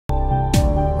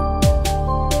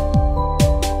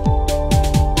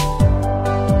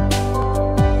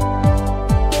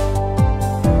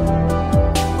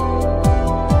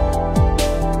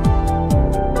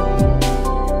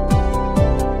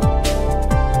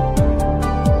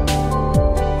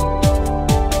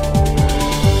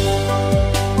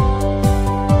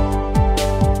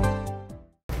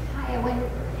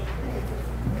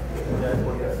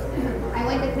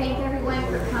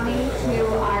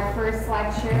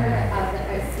of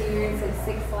a series of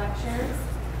 6 lectures.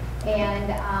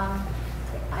 And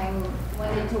I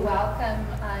wanted to welcome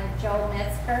Joel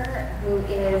Metzger, who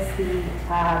is the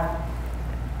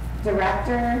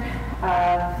Director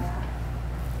of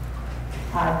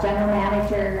General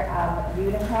Manager of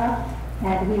Utica,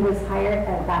 and he was hired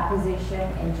at that position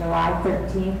in July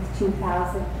 13th,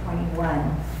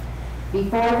 2021.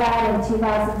 Before that, in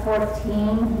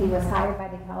 2014, he was hired by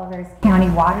the Calaveras County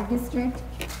Water District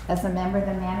as a member of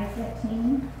the management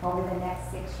team. Over the next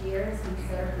 6 years, he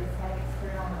served as head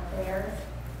external affairs,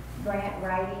 grant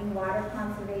writing, water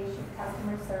conservation,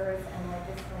 customer service, and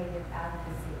legislative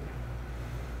advocacy.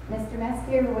 Mr.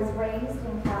 Metzger was raised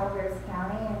in Calaveras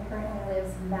County and currently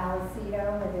lives in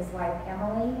Vallecito with his wife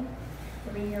Emily,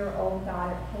 3-year-old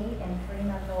daughter Kate, and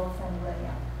 3-month-old son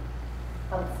William.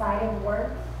 Outside of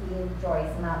work, he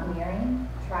enjoys mountaineering,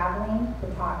 traveling,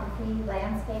 photography,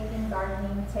 landscaping,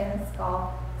 gardening, tennis,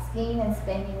 golf, skiing, and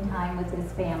spending time with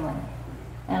his family.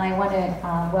 And I want to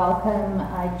welcome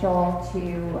Joel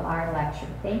to our lecture.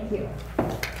 Thank you.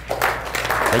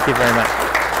 Thank you very much.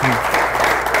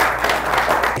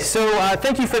 So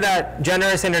thank you for that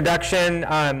generous introduction.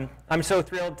 I'm so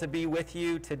thrilled to be with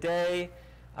you today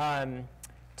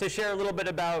to share a little bit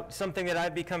about something that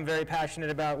I've become very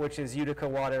passionate about, which is Utica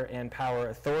Water and Power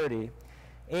Authority.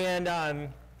 And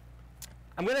I'm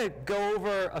going to go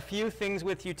over a few things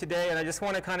with you today, and I just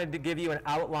want to kind of give you an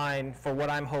outline for what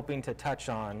I'm hoping to touch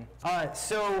on.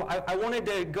 So I wanted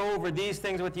to go over these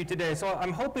things with you today. So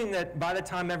I'm hoping that by the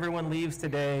time everyone leaves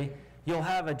today, you'll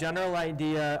have a general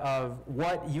idea of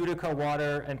what Utica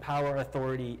Water and Power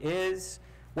Authority is,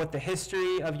 what the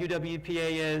history of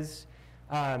UWPA is,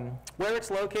 where it's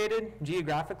located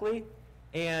geographically,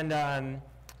 and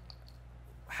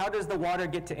how does the water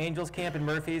get to Angels Camp and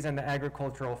Murphy's and the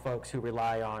agricultural folks who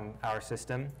rely on our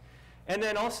system. And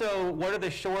then also, what are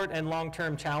the short and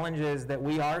long-term challenges that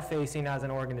we are facing as an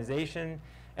organization.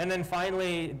 And then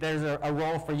finally, there's a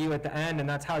role for you at the end, and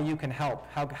that's how you can help.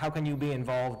 How can you be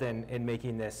involved in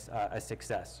making this a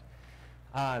success?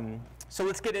 So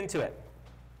let's get into it.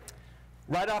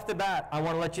 Right off the bat, I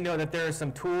want to let you know that there are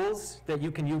some tools that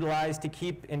you can utilize to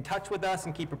keep in touch with us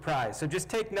and keep apprised. So just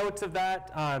take notes of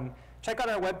that. Check out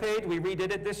our webpage. We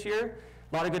redid it this year.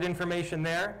 A lot of good information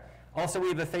there. Also, we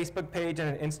have a Facebook page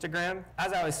and an Instagram.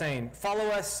 As I was saying, follow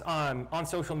us on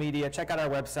social media, check out our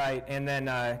website, and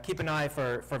then keep an eye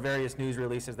for various news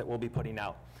releases that we'll be putting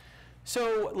out.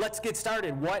 So let's get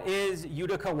started. What is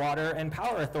Utica Water and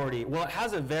Power Authority? Well, it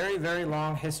has a very, very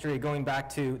long history going back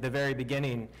to the very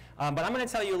beginning. But I'm going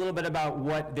to tell you a little bit about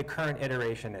what the current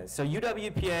iteration is. So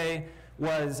UWPA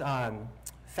was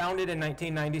founded in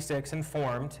 1996 and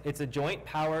formed. It's a joint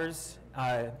powers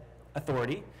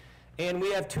authority. And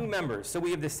we have 2 members. So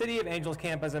we have the City of Angels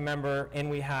Camp as a member, and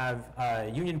we have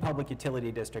Union Public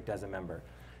Utility District as a member.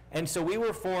 And so we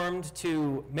were formed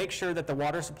to make sure that the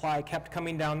water supply kept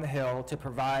coming down the hill to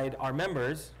provide our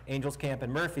members, Angels Camp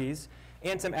and Murphy's,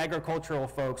 and some agricultural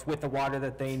folks with the water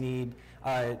that they need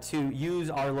to use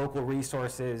our local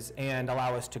resources and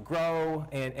allow us to grow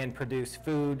and produce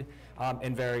food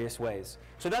in various ways.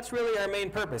 So that's really our main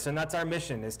purpose, and that's our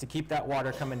mission, is to keep that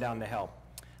water coming down the hill.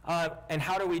 And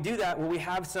how do we do that? Well, we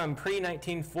have some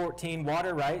pre-1914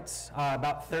 water rights,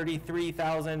 about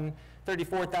 34,000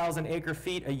 acre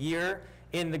feet a year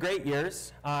in the great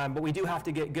years, but we do have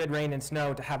to get good rain and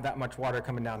snow to have that much water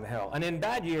coming down the hill. And in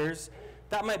bad years,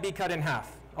 that might be cut in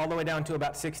half, all the way down to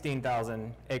about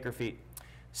 16,000 acre feet.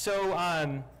 So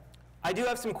I do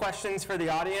have some questions for the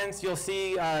audience. You'll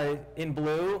see in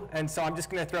blue, and so I'm just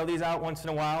going to throw these out once in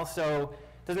a while. So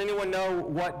does anyone know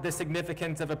what the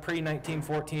significance of a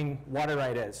pre-1914 water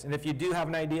right is? And if you do have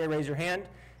an idea, raise your hand.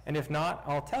 And if not,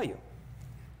 I'll tell you.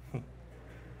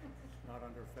 Not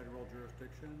under federal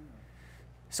jurisdiction?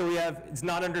 So it's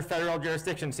not under federal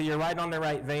jurisdiction. So you're right on the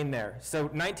right vein there. So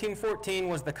 1914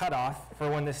 was the cutoff for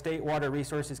when the State Water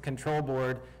Resources Control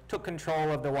Board took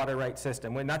control of the water rights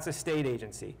system, when that's a state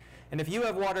agency. And if you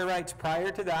have water rights prior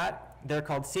to that, they're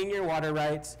called senior water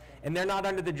rights, and they're not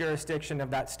under the jurisdiction of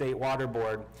that state water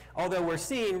board. Although we're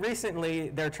seeing recently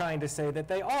they're trying to say that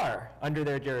they are under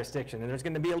their jurisdiction, and there's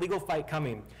going to be a legal fight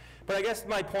coming. But I guess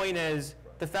my point is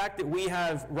the fact that we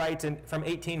have rights from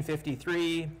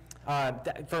 1853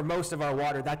 for most of our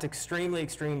water, that's extremely,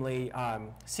 extremely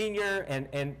senior,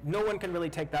 and no one can really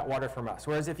take that water from us.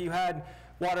 Whereas if you had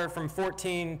water from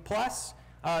 14 plus,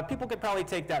 people could probably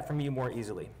take that from you more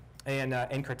easily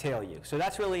and curtail you. So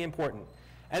that's really important.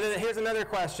 And then here's another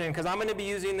question, because I'm going to be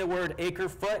using the word acre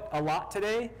foot a lot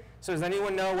today. So does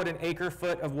anyone know what an acre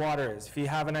foot of water is? If you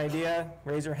have an idea,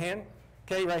 raise your hand.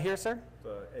 Okay, right here, sir.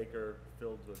 The acre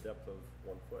filled to the depth of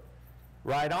 1 foot.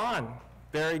 Right on.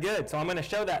 Very good. So I'm going to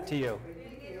show that to you.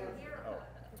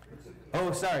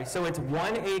 Oh, sorry. So it's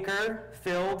 1 acre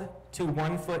filled to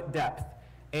 1 foot depth.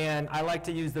 And I like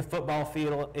to use the football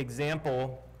field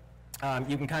example.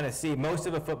 You can kind of see most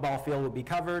of a football field will be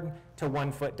covered to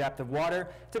 1 foot depth of water.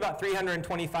 It's about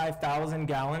 325,000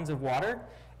 gallons of water.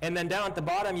 And then down at the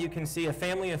bottom, you can see a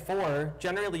family of 4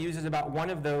 generally uses about 1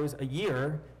 of those a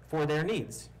year for their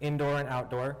needs, indoor and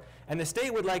outdoor. And the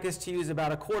state would like us to use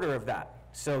about 1/4 of that.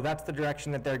 So that's the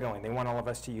direction that they're going. They want all of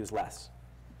us to use less.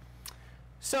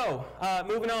 So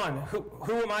moving on,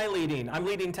 who am I leading? I'm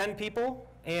leading 10 people,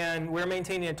 and we're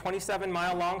maintaining a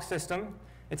 27-mile-long system.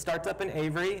 It starts up in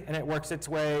Avery, and it works its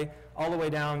way all the way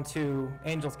down to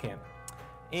Angels Camp.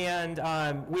 And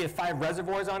we have 5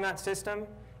 reservoirs on that system,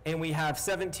 and we have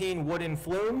 17 wooden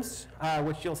flumes,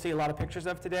 which you'll see a lot of pictures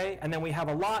of today. And then we have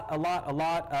a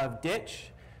lot of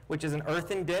ditch, which is an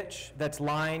earthen ditch that's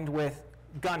lined with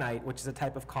gunite, which is a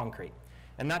type of concrete.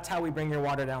 And that's how we bring your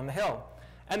water down the hill.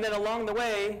 And then along the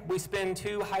way, we spin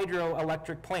 2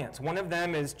 hydroelectric plants. One of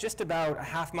them is just about a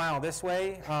half mile this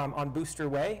way on Booster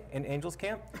Way in Angels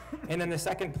Camp. And then the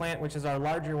second plant, which is our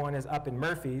larger one, is up in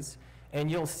Murphy's. And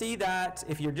you'll see that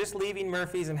if you're just leaving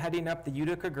Murphy's and heading up the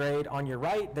Utica grade, on your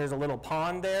right, there's a little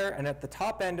pond there. And at the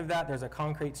top end of that, there's a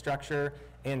concrete structure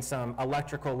and some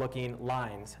electrical looking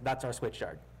lines. That's our switch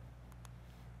yard.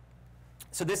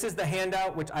 So this is the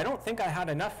handout, which I don't think I had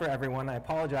enough for everyone. I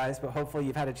apologize, but hopefully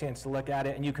you've had a chance to look at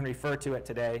it and you can refer to it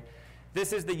today.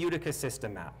 This is the Utica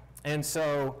system map. And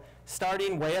so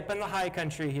starting way up in the high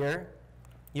country here,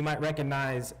 you might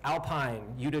recognize Alpine,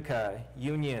 Utica,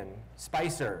 Union,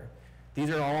 Spicer. These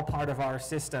are all part of our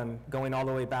system going all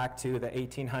the way back to the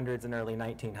 1800s and early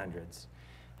 1900s.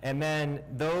 And then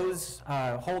those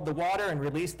hold the water and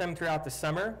release them throughout the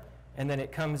summer. And then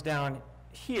it comes down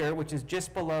here, which is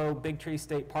just below Big Tree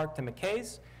State Park to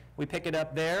McKay's. We pick it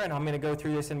up there, and I'm going to go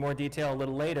through this in more detail a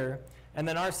little later. And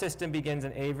then our system begins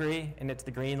in Avery, and it's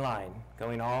the green line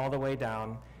going all the way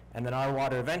down. And then our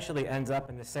water eventually ends up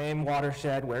in the same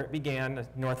watershed where it began,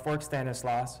 North Fork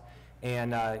Stanislaus,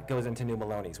 and goes into New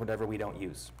Maloney's, whatever we don't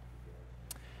use.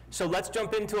 So let's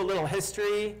jump into a little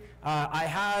history. I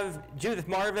have Judith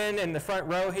Marvin in the front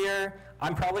row here.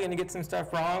 I'm probably going to get some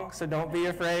stuff wrong, so don't be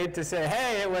afraid to say,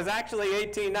 hey, it was actually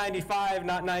 1895,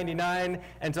 not 99,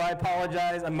 and so I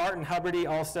apologize. Martin Hubbardy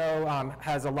also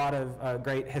has a lot of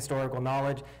great historical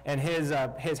knowledge, and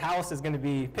his house is going to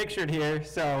be pictured here.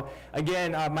 So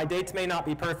again, my dates may not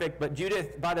be perfect, but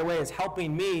Judith, by the way, is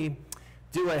helping me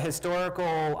do a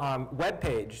historical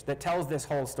webpage that tells this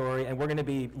whole story, and we're going to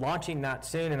be launching that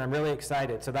soon, and I'm really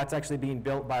excited. So that's actually being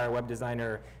built by our web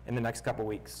designer in the next couple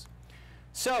weeks.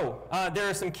 So there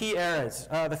are some key eras.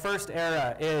 The first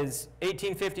era is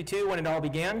 1852, when it all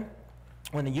began,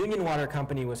 when the Union Water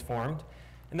Company was formed.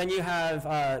 And then you have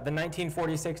the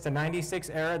 1946 to 96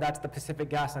 era. That's the Pacific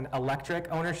Gas and Electric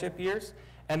ownership years.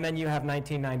 And then you have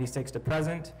 1996 to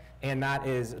present, and that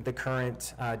is the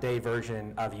current day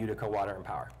version of Utica Water and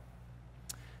Power.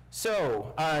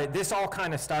 So this all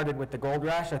kind of started with the gold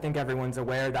rush. I think everyone's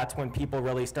aware that's when people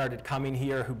really started coming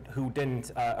here who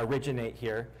didn't originate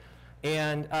here.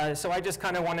 And so I just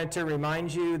kind of wanted to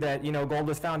remind you that, you know, gold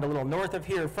was found a little north of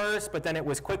here first, but then it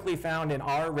was quickly found in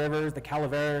our rivers, the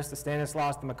Calaveras, the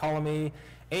Stanislaus, the McCollum,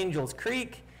 Angels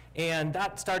Creek, and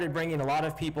that started bringing a lot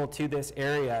of people to this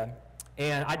area.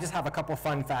 And I just have a couple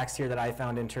fun facts here that I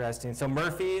found interesting. So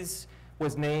Murphy's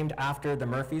was named after the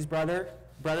Murphy's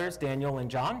brothers, Daniel and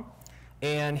John.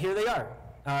 And here they are,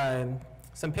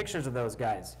 some pictures of those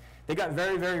guys. They got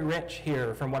very, very rich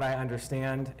here, from what I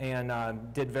understand,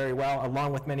 and did very well,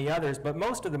 along with many others, but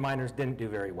most of the miners didn't do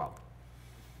very well.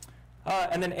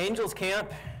 And then Angels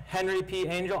Camp, Henry P.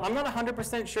 Angel. I'm not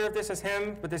 100% sure if this is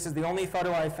him, but this is the only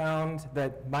photo I found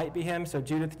that might be him, so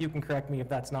Judith, you can correct me if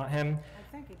that's not him.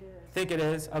 I think it is. Think it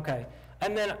is? Okay.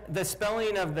 And then the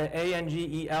spelling of the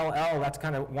A-N-G-E-L-L, that's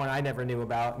kind of one I never knew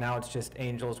about. Now it's just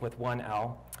Angels with one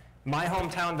L. My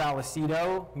hometown,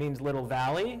 Vallecito, means Little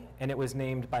Valley, and it was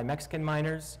named by Mexican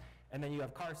miners. And then you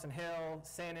have Carson Hill,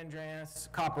 San Andreas,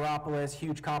 Copperopolis,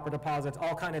 huge copper deposits,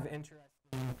 all kind of interesting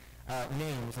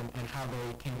names and how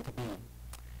they came to be.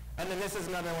 And then this is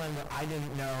another one that I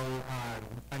didn't know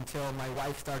until my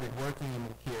wife started working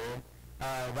here.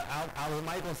 But Albert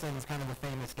Michelson is kind of a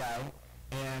famous guy,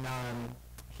 and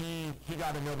he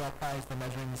got a Nobel Prize for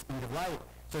measuring the speed of light.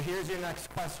 So here's your next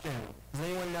question. Does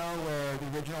anyone know where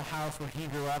the original house where he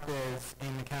grew up is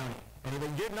in the county? Anybody?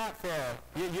 You're not fair.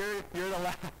 You're the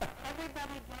last.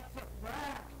 Everybody gets it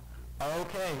wrong.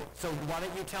 Okay, so why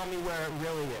don't you tell me where it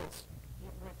really is? It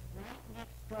was right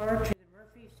next door to the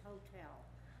Murphy's Hotel.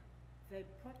 They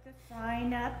put the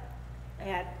sign up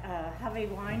at Hovey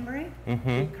Winery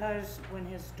because when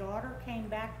his daughter came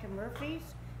back to Murphy's,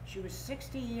 she was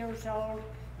 60 years old,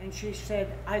 and she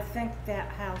said, I think that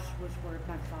house was where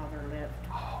my father lived.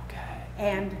 Okay.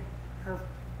 And her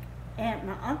aunt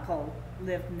and uncle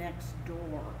lived next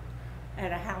door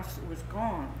at a house that was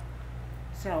gone.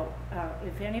 So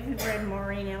if any of you read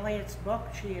Maureen Elliott's book,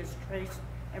 she is traced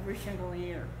every single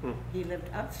year. He lived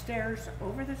upstairs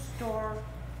over the store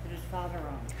that his father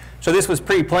owned. So this was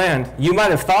pre-planned. You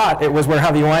might have thought it was where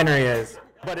Hovey Winery is,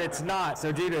 but it's not.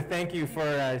 So Judith, thank you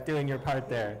for doing your part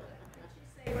there. Did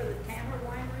she say where the Tanner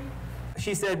Winery?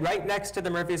 She said right next to the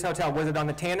Murphy's Hotel. Was it on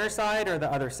the Tanner side or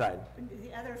the other side?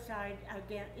 The other side,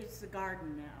 again, it's the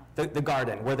garden now. The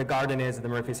garden, where the garden is at the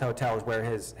Murphy's Hotel is where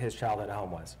his childhood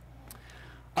home was.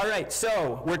 All right,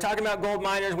 so we're talking about gold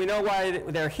miners. We know why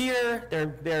they're here.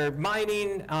 They're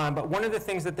mining, but one of the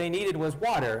things that they needed was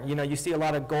water. You know, you see a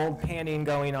lot of gold panning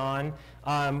going on.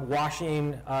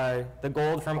 Washing the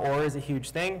gold from ore is a huge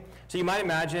thing. So you might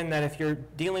imagine that if you're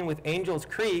dealing with Angels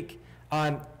Creek,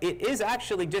 it is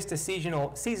actually just a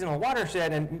seasonal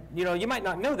watershed, and you know, you might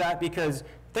not know that because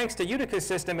thanks to Utica's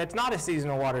system, it's not a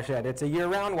seasonal watershed, it's a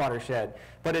year-round watershed.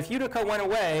 But if Utica went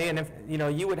away, and if you know,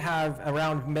 you would have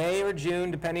around May or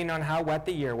June, depending on how wet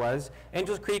the year was,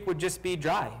 Angels Creek would just be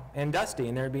dry and dusty,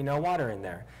 and there'd be no water in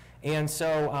there. And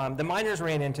so the miners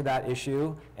ran into that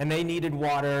issue, and they needed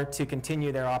water to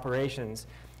continue their operations.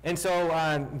 And so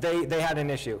they had an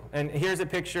issue. And here's a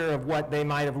picture of what they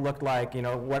might have looked like, you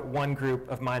know, what one group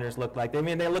of miners looked like. I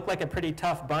mean, they looked like a pretty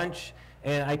tough bunch,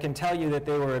 and I can tell you that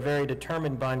they were a very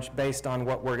determined bunch based on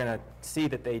what we're going to see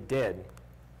that they did.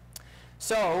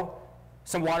 So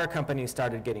some water companies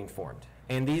started getting formed.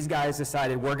 And these guys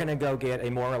decided we're going to go get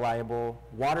a more reliable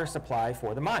water supply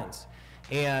for the mines.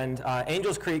 And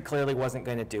Angels Creek clearly wasn't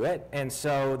going to do it. And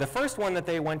so the first one that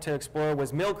they went to explore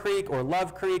was Mill Creek or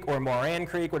Love Creek or Moran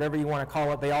Creek, whatever you want to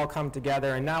call it. They all come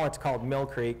together, and now it's called Mill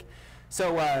Creek.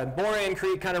 So Moran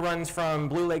Creek kind of runs from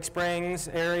Blue Lake Springs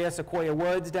area, Sequoia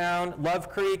Woods down. Love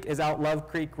Creek is out Love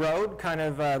Creek Road, kind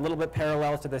of a little bit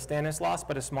parallel to the Stanislaus,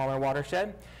 but a smaller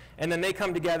watershed. And then they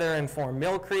come together and form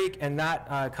Mill Creek, and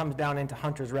that comes down into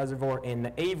Hunter's Reservoir in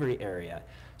the Avery area.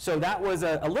 So that was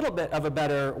a little bit of a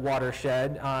better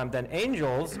watershed than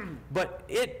Angels, but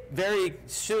it very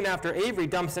soon after Avery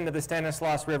dumps into the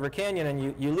Stanislaus River Canyon,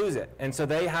 and you lose it. And so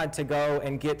they had to go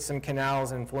and get some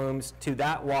canals and flumes to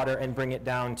that water and bring it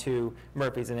down to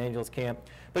Murphy's and Angels Camp.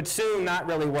 But soon that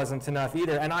really wasn't enough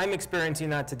either, and I'm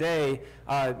experiencing that today.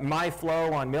 My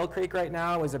flow on Mill Creek right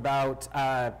now is about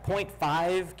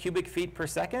 0.5 cubic feet per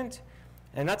second.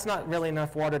 And that's not really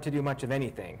enough water to do much of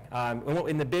anything.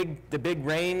 In the big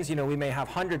rains, you know, we may have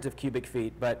hundreds of cubic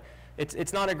feet, but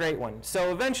it's not a great one.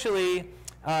 So eventually,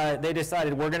 they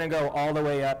decided we're going to go all the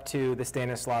way up to the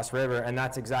Stanislaus River, and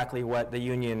that's exactly what the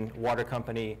Union Water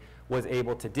Company was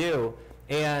able to do.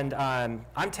 And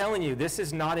I'm telling you, this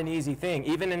is not an easy thing.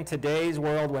 Even in today's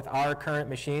world with our current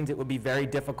machines, it would be very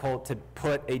difficult to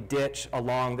put a ditch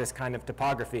along this kind of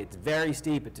topography. It's very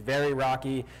steep, it's very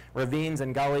rocky, ravines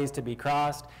and gullies to be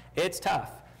crossed. It's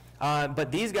tough.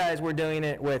 But these guys were doing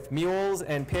it with mules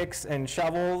and picks and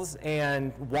shovels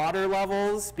and water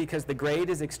levels, because the grade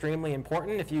is extremely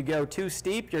important. If you go too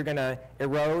steep, you're going to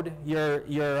erode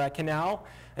your canal.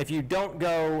 If you don't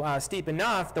go steep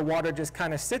enough, the water just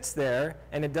kind of sits there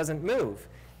and it doesn't move.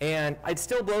 And it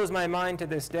still blows my mind to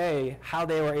this day how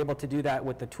they were able to do that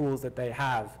with the tools that they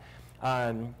have.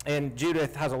 And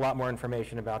Judith has a lot more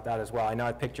information about that as well. I know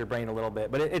I picked your brain a little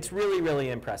bit, but it's really,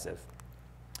 really impressive.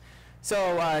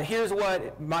 So here's what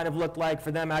it might have looked like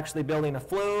for them actually building a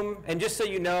flume. And just so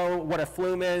you know what a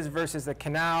flume is versus a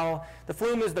canal, the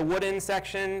flume is the wooden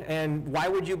section. And why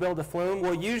would you build a flume?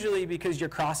 Well, usually because you're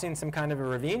crossing some kind of a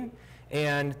ravine,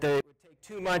 and it would take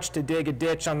too much to dig a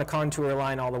ditch on the contour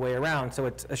line all the way around. So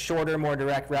it's a shorter, more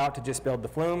direct route to just build the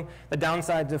flume. The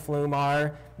downsides of flume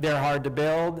are they're hard to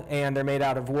build, and they're made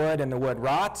out of wood, and the wood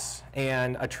rots,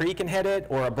 and a tree can hit it,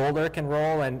 or a boulder can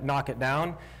roll and knock it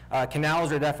down.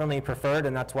 Canals are definitely preferred,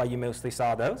 and that's why you mostly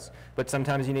saw those, but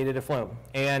sometimes you needed a flume.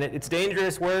 And it's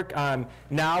dangerous work.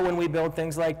 Now when we build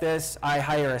things like this, I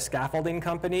hire a scaffolding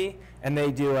company, and they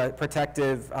do a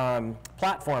protective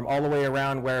platform all the way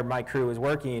around where my crew is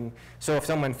working, so if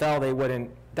someone fell, they wouldn't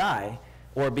die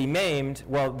or be maimed.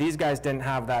 Well, these guys didn't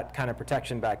have that kind of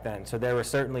protection back then, so there were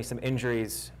certainly some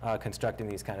injuries constructing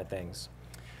these kind of things.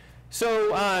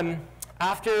 So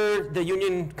after the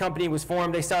Union Company was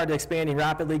formed, they started expanding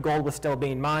rapidly. Gold was still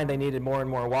being mined. They needed more and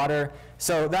more water.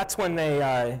 So that's when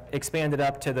they expanded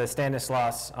up to the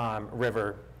Stanislaus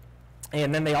River.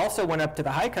 And then they also went up to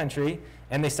the high country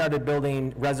and they started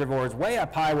building reservoirs way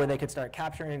up high where they could start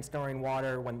capturing and storing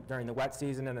water during the wet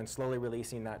season and then slowly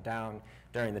releasing that down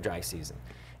during the dry season.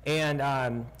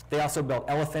 And they also built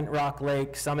Elephant Rock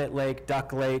Lake, Summit Lake,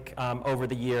 Duck Lake over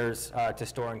the years to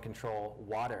store and control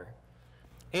water.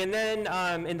 And then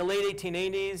in the late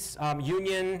 1880s,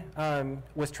 Union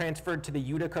was transferred to the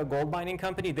Utica Gold Mining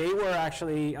Company. They were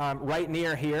actually right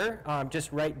near here,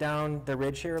 just right down the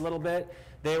ridge here a little bit.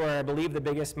 They were, I believe, the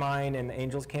biggest mine in the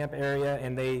Angels Camp area,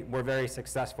 and they were very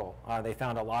successful. They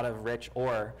found a lot of rich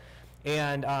ore.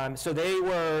 And so they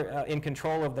were in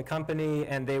control of the company,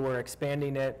 and they were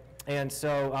expanding it. And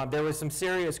so there was some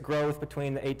serious growth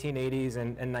between the 1880s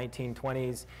and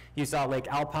 1920s. You saw Lake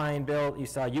Alpine built, you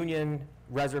saw Union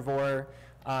Reservoir,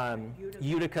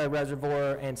 Utica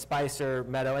Reservoir, and Spicer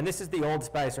Meadow. And this is the old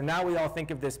Spicer. Now we all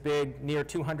think of this big, near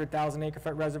 200,000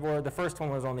 acre-foot reservoir. The first one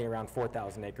was only around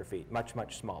 4,000 acre-feet, much,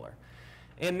 much smaller.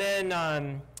 And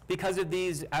then because of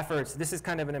these efforts, this is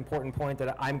kind of an important point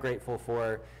that I'm grateful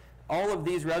for. All of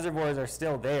these reservoirs are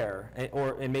still there,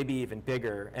 and maybe even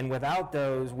bigger. And without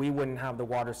those, we wouldn't have the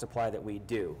water supply that we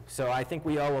do. So I think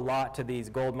we owe a lot to these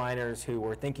gold miners who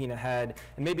were thinking ahead.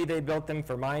 And maybe they built them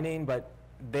for mining, but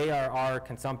they are our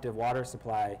consumptive water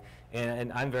supply.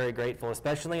 And I'm very grateful,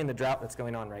 especially in the drought that's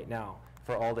going on right now,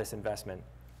 for all this investment.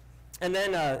 And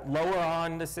then lower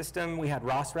on the system, we had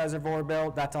Ross Reservoir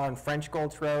built. That's on French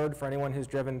Gulch Road for anyone who's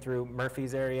driven through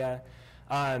Murphy's area.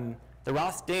 The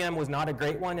Ross Dam was not a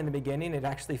great one in the beginning. It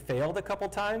actually failed a couple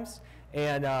times.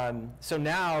 And so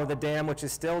now the dam, which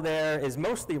is still there, is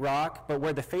mostly rock, but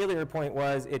where the failure point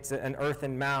was, it's an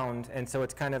earthen mound, and so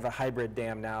it's kind of a hybrid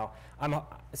dam now.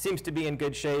 It seems to be in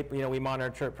good shape. You know, we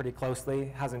monitor it pretty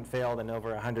closely. Hasn't failed in over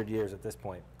 100 years at this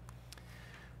point.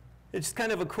 It's just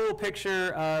kind of a cool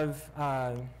picture of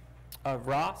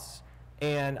Ross,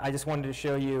 and I just wanted to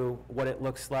show you what it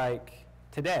looks like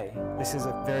today. This is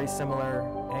a very similar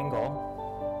angle.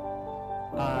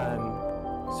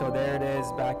 So there it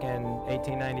is back in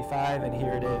 1895, and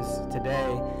here it is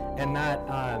today. And that,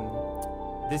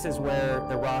 this is where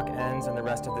the rock ends, and the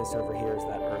rest of this over here is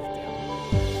that earth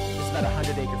dam. This is about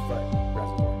a 100-acre-foot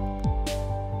reservoir.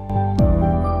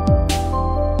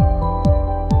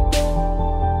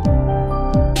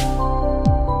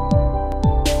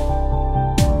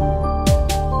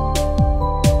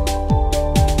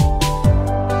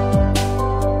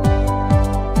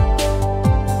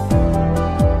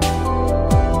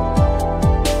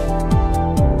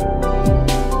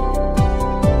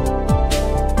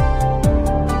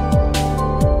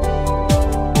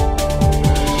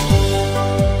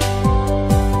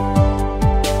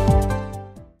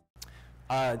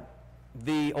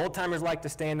 The old-timers like to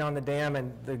stand on the dam,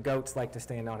 and the goats like to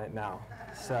stand on it now.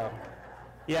 So,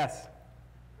 yes?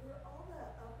 Were all the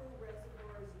upper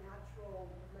reservoirs natural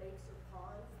lakes or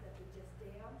ponds that they just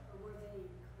dammed, or were they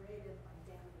created by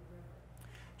damming the river?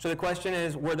 So the question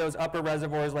is, were those upper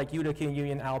reservoirs like Utica and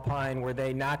Union Alpine, were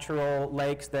they natural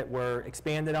lakes that were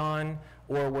expanded on,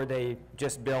 or were they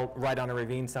just built right on a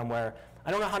ravine somewhere?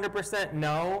 I don't 100%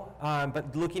 know,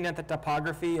 but looking at the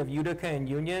topography of Utica and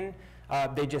Union,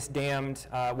 they just dammed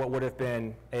what would have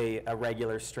been a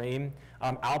regular stream.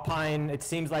 Alpine, it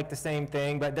seems like the same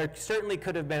thing, but there certainly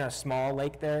could have been a small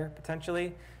lake there,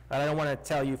 potentially. But I don't want to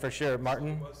tell you for sure. Martin?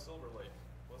 It was Silver Lake,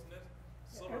 wasn't it?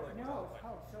 Silver Lake was No, Alpine. it's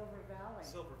called Silver Valley.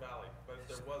 Silver Valley, but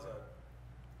there was a...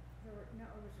 No,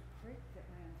 it was a creek that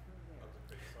ran through there. Oh,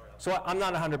 it's a creek, sorry. So I'm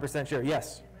not 100% sure.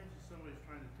 Yes? You mentioned somebody's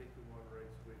trying to take the water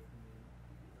rights away from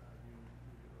the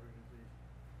union organization.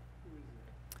 Who is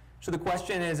that? So the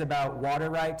question is about water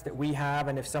rights that we have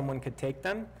and if someone could take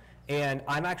them. And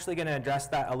I'm actually going to address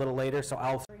that a little later, so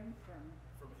I'll... From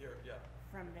Here, yeah.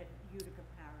 from the Utica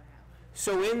powerhouse.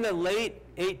 So in the late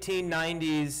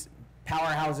 1890s,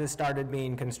 powerhouses started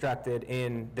being constructed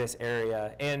in this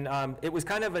area. And it was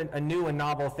kind of a new and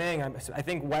novel thing. I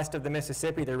think west of the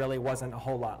Mississippi, there really wasn't a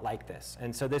whole lot like this.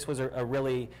 And so this was a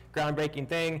really groundbreaking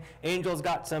thing. Angels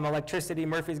got some electricity,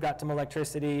 Murphy's got some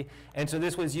electricity. And so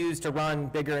this was used to run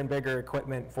bigger and bigger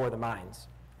equipment for the mines.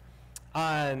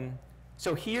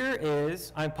 So here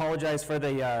is, I apologize for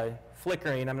the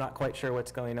flickering. I'm not quite sure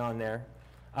what's going on there.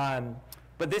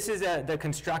 But this is the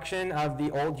construction of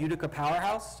the old Utica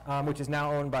powerhouse, which is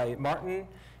now owned by Martin.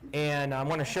 And I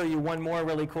want to show you one more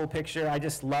really cool picture. I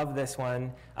just love this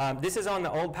one. This is on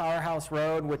the old powerhouse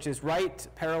road, which is right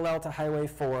parallel to Highway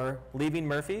 4, leaving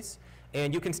Murphy's.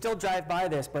 And you can still drive by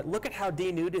this, but look at how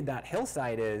denuded that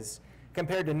hillside is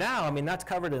compared to now. I mean, that's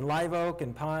covered in live oak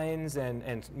and pines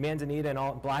and manzanita and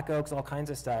all black oaks, all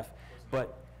kinds of stuff.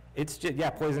 But it's just,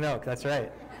 yeah, poison oak, that's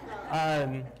right.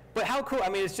 But how cool, I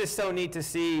mean, it's just so neat to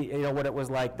see, you know, what it was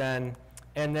like then.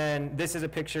 And then this is a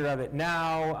picture of it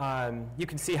now. You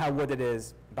can see how wood it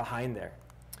is behind there.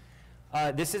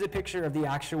 This is a picture of the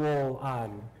actual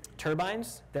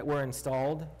turbines that were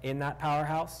installed in that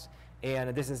powerhouse.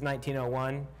 And this is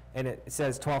 1901, and it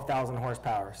says 12,000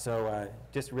 horsepower. So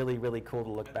just really, really cool to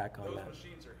look back on that. Those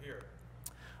machines are here.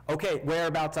 Okay,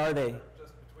 whereabouts are they? They're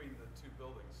just between the two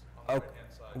buildings on the right-hand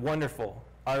side. Wonderful.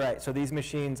 All right, so these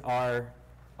machines are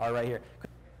right here.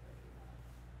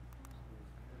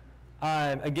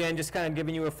 Again, just kind of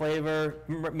giving you a flavor.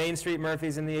 Main Street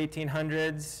Murphy's in the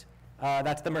 1800s.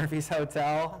 That's the Murphy's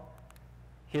Hotel.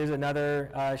 Here's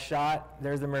another shot.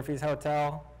 There's the Murphy's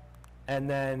Hotel. And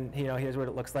then, you know, here's what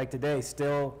it looks like today.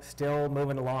 Still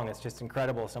moving along. It's just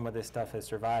incredible. Some of this stuff has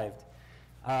survived.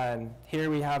 Here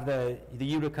we have the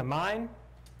Utica mine.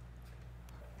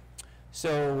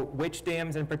 So which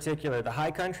dams in particular? The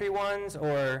high country ones,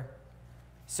 or?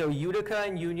 So Utica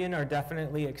and Union are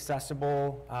definitely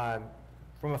accessible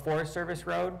from a Forest Service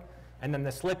road. And then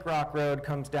the Slick Rock Road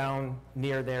comes down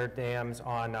near their dams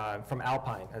on, from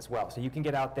Alpine as well. So you can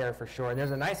get out there for sure. And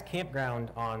there's a nice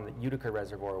campground on the Utica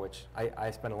Reservoir, which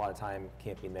I spend a lot of time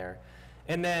camping there.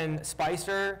 And then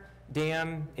Spicer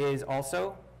Dam is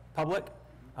also public.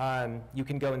 You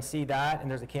can go and see that,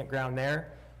 and there's a campground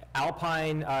there.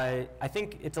 Alpine, I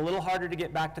think it's a little harder to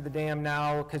get back to the dam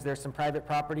now because there's some private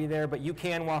property there, but you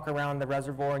can walk around the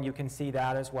reservoir and you can see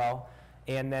that as well.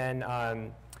 And then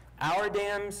our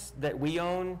dams that we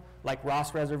own, like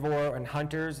Ross Reservoir and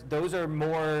Hunters, those are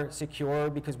more secure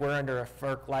because we're under a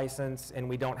FERC license and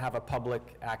we don't have a public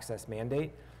access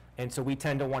mandate. And so we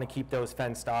tend to want to keep those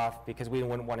fenced off because we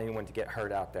wouldn't want anyone to get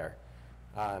hurt out there.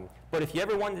 But if you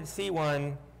ever wanted to see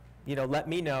one, you know, let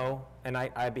me know, and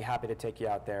I'd be happy to take you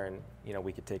out there and, you know,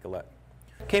 we could take a look.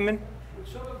 Cayman? With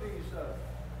some of these,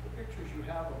 the pictures you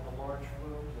have of the large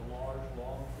flumes, the large,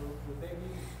 long flumes, would they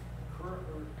be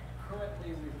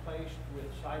currently replaced with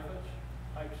siphons,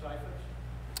 pipe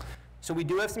siphons? So we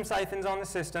do have some siphons on the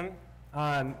system.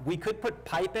 We could put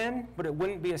pipe in, but it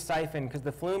wouldn't be a siphon because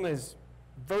the flume is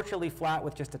virtually flat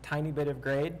with just a tiny bit of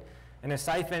grade. And a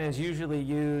siphon is usually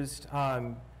used,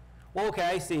 well, okay,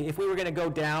 I see. If we were going to go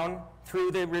down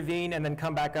through the ravine and then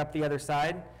come back up the other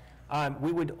side,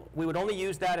 we would only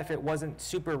use that if it wasn't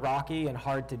super rocky and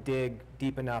hard to dig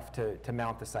deep enough to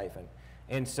mount the siphon.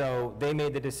 And so they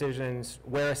made the decisions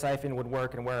where a siphon would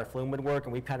work and where a flume would work,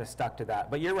 and we kind of stuck to that.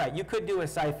 But you're right, you could do a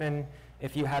siphon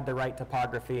if you had the right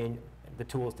topography and the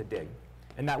tools to dig.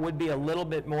 And that would be a little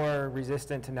bit more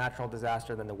resistant to natural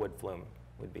disaster than the wood flume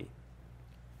would be.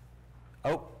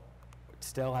 Oh, it's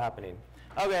still happening.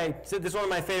 Okay, so this is one of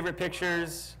my favorite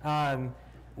pictures.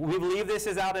 We believe this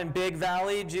is out in Big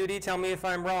Valley. Judy, tell me if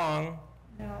I'm wrong.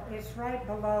 No, it's right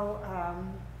below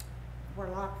where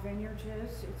Lock Vineyards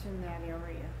is. It's in that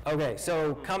area. Okay,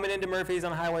 so coming into Murphy's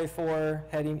on Highway 4,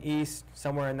 heading east,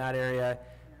 somewhere in that area.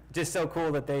 Just so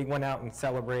cool that they went out and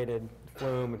celebrated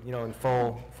flume, you know, in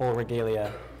full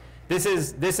Regalia. This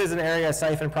is an area a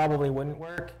siphon probably wouldn't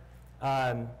work.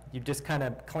 You're just kind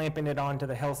of clamping it onto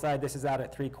the hillside. This is out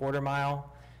at 3/4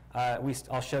 mile.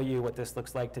 I'll show you what this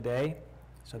looks like today.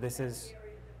 So this is,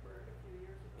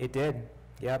 it did.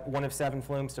 Yep, 1 of 7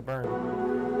 flumes to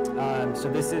burn. So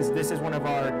this is one of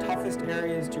our toughest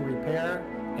areas to repair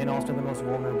and also the most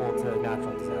vulnerable to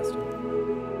natural disaster.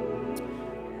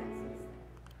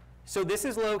 So this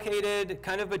is located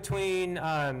kind of between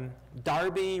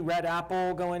Darby, Red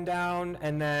Apple going down,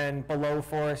 and then below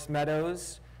Forest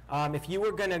Meadows. If you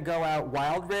were going to go out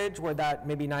Wild Ridge, where that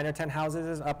maybe 9 or 10 houses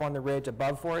is up on the ridge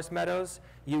above Forest Meadows,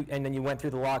 and then you went through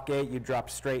the lock gate, you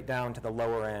dropped straight down to the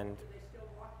lower end. Do they still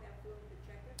walk that flume to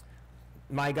check it?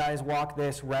 My guys walk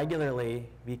this regularly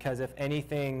because if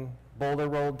anything, boulder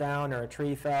rolled down or a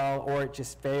tree fell or it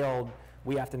just failed,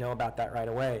 we have to know about that right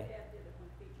away. Dad did it when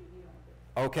PG&E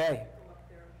owned it. Okay. Go up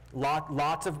there.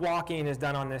 Lots of walking is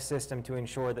done on this system to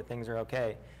ensure that things are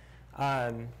okay.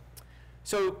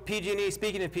 So PG&E,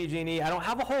 speaking of PG&E, I don't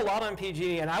have a whole lot on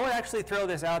PG&E, and I would actually throw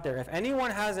this out there. If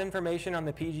anyone has information on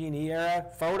the PG&E era,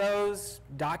 photos,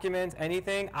 documents,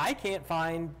 anything, I can't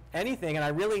find anything, and I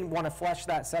really want to flesh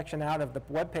that section out of the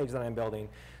webpage that I'm building.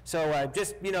 So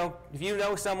just, you know, if you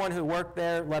know someone who worked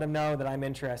there, let them know that I'm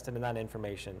interested in that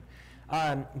information.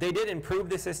 They did improve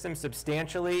the system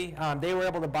substantially. They were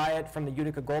able to buy it from the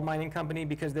Utica Gold Mining Company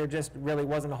because there just really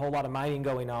wasn't a whole lot of mining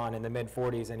going on in the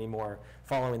mid-40s anymore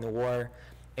following the war.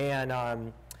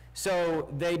 And so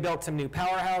they built some new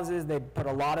powerhouses. They put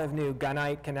a lot of new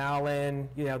gunite canal in.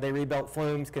 You know, they rebuilt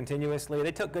flumes continuously.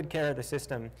 They took good care of the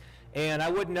system. And I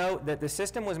would note that the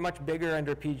system was much bigger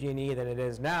under PG&E than it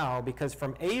is now because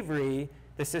from Avery,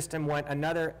 the system went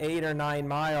another 8 or 9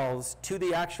 miles to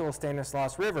the actual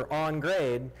Stanislaus River on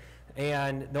grade.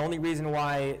 And the only reason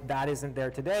why that isn't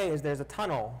there today is there's a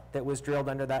tunnel that was drilled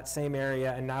under that same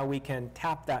area, and now we can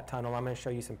tap that tunnel. I'm going to show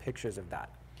you some pictures of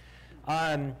that.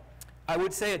 I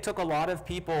would say it took a lot of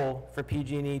people for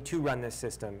PG&E to run this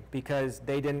system because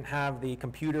they didn't have the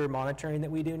computer monitoring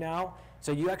that we do now.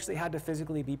 So you actually had to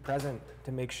physically be present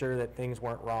to make sure that things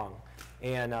weren't wrong.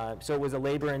 And so it was a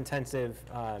labor-intensive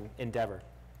endeavor.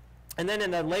 And then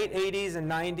in the late 80s and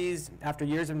 90s, after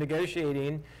years of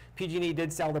negotiating, PG&E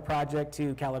did sell the project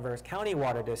to Calaveras County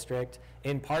Water District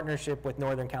in partnership with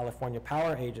Northern California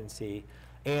Power Agency.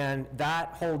 And that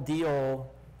whole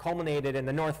deal culminated in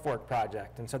the North Fork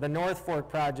project. And so the North Fork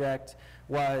project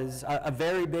was a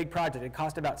very big project. It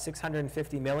cost about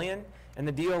 $650 million. And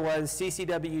the deal was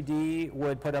CCWD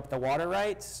would put up the water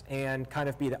rights and kind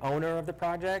of be the owner of the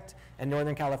project, and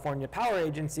Northern California Power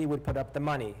Agency would put up the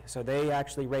money. So they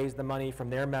actually raised the money from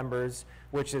their members,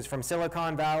 which is from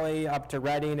Silicon Valley up to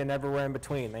Redding and everywhere in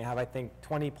between. They have, I think,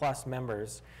 20+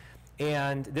 members.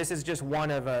 And this is just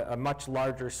one of a much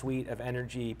larger suite of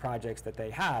energy projects that they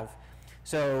have.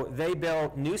 So they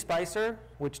built New Spicer,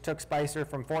 which took Spicer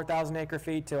from 4,000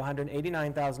 acre-feet to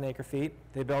 189,000 acre-feet.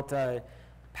 They built a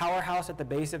powerhouse at the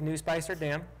base of New Spicer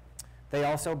Dam. They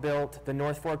also built the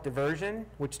North Fork Diversion,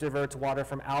 which diverts water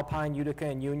from Alpine, Utica,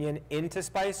 and Union into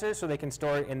Spicer so they can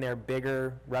store it in their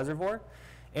bigger reservoir.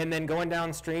 And then going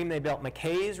downstream, they built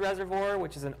McKay's Reservoir,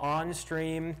 which is an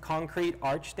on-stream concrete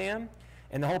arch dam.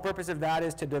 And the whole purpose of that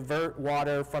is to divert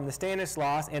water from the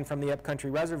Stanislaus and from the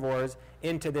upcountry reservoirs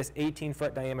into this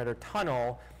 18-foot diameter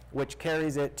tunnel, which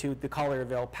carries it to the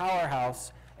Collierville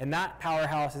powerhouse. And that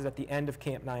powerhouse is at the end of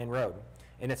Camp 9 Road.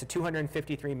 And it's a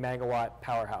 253 megawatt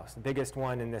powerhouse, the biggest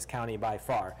one in this county by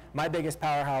far. My biggest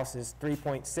powerhouse is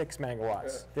 3.6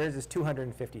 megawatts. Theirs is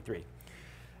 253.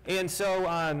 And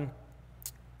so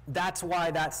that's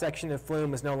why that section of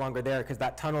flume is no longer there, because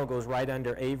that tunnel goes right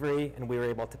under Avery, and we were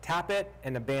able to tap it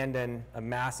and abandon a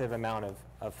massive amount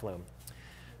of flume.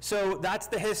 So that's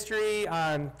the history.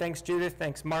 Thanks, Judith.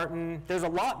 Thanks, Martin. There's a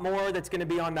lot more that's going to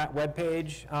be on that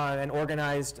webpage and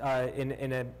organized in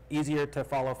an easier to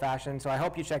follow fashion. So I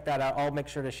hope you check that out. I'll make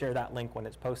sure to share that link when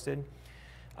it's posted.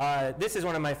 This is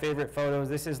one of my favorite photos.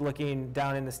 This is looking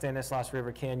down in the Stanislaus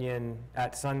River Canyon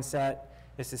at sunset.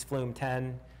 This is Flume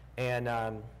 10.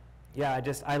 And yeah,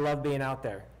 I love being out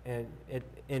there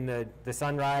in the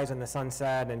sunrise and the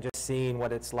sunset and just seeing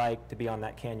what it's like to be on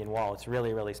that canyon wall. It's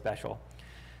really, really special.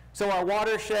 So our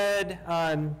watershed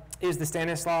is the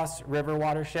Stanislaus River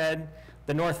watershed,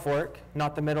 the North Fork,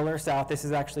 not the middle or south. This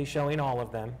is actually showing all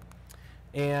of them.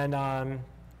 And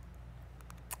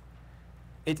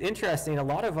it's interesting, a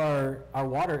lot of our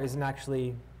water isn't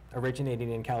actually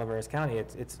originating in Calaveras County.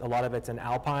 It's a lot of it's in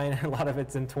Alpine, a lot of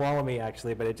it's in Tuolumne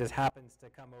actually, but it just happens to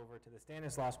come over to the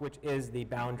Stanislaus, which is the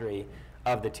boundary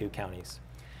of the two counties.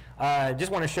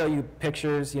 Just want to show you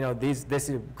pictures. You know, this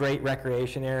is great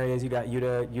recreation areas. You got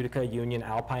Utica, Union,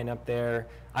 Alpine up there.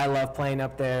 I love playing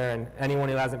up there, and anyone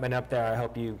who hasn't been up there, I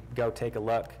hope you go take a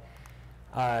look.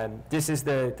 This is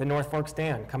the North Fork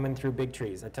Stan coming through big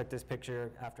trees. I took this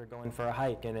picture after going for a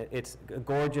hike, and it's a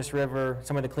gorgeous river,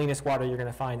 some of the cleanest water you're going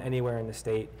to find anywhere in the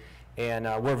state, and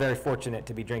we're very fortunate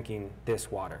to be drinking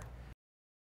this water.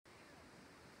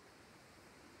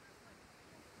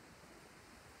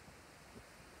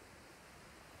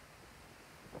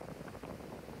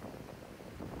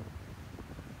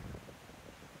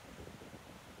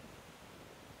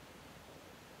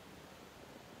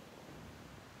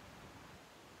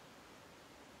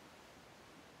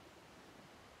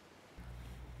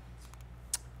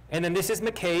 And then this is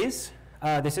McKay's.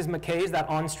 That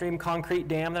on-stream concrete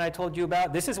dam that I told you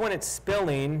about. This is when it's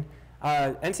spilling.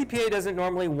 NCPA doesn't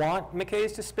normally want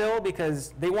McKay's to spill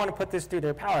because they want to put this through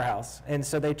their powerhouse. And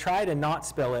so they try to not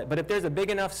spill it. But if there's a big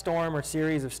enough storm or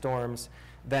series of storms,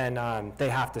 then they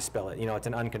have to spill it. You know, it's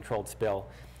an uncontrolled spill.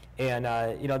 And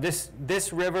you know,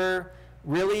 this river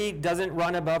really doesn't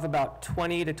run above about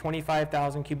 20 to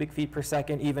 25,000 cubic feet per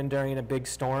second, even during a big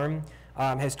storm.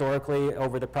 Historically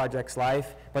over the project's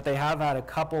life, but they have had a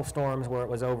couple storms where it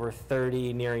was over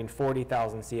 30, nearing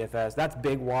 40,000 CFS. That's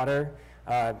big water,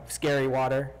 scary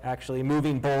water, actually,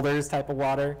 moving boulders type of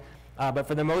water. But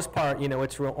for the most part, you know,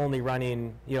 it's only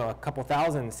running, you know, a couple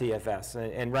thousand CFS.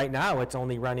 And right now it's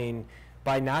only running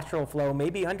by natural flow,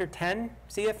 maybe under 10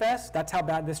 CFS. That's how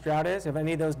bad this drought is. If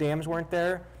any of those dams weren't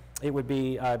there, it would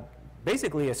be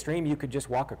basically a stream you could just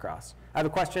walk across. I have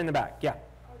a question in the back. Yeah.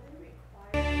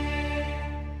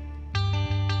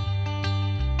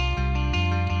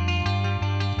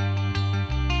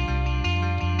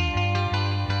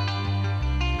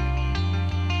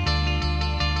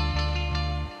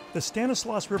 The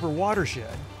Stanislaus River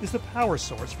watershed is the power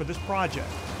source for this project.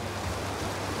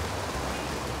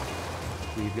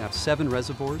 We have 7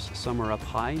 reservoirs. Some are up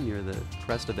high near the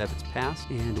crest of Ebbets Pass,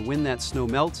 and when that snow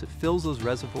melts, it fills those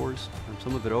reservoirs.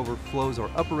 Some of it overflows our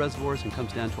upper reservoirs and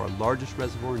comes down to our largest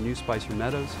reservoir, New Spicer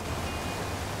Meadows.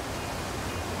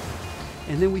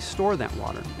 And then we store that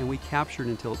water, and we capture it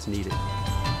until it's needed.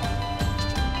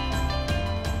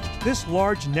 This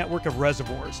large network of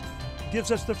reservoirs gives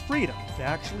us the freedom to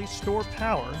actually store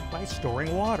power by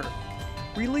storing water,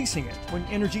 releasing it when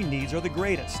energy needs are the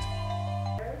greatest.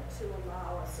 To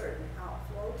allow a certain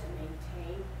outflow to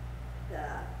maintain the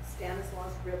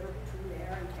Stanislaus River between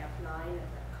there and Camp 9 and the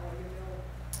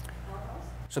Collierville powerhouse.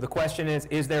 So the question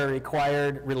is there a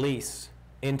required release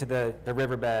into the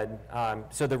riverbed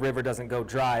so the river doesn't go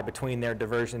dry between their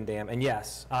diversion dam? And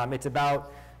yes, it's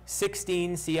about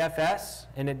 16 CFS,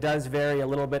 and it does vary a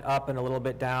little bit up and a little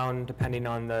bit down depending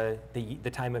on the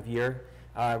time of year.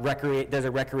 There's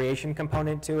a recreation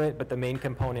component to it, but the main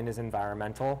component is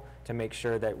environmental, to make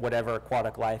sure that whatever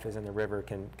aquatic life is in the river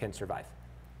can survive.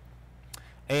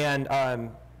 And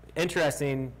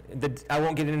interesting, I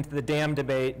won't get into the dam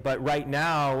debate, but right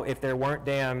now, if there weren't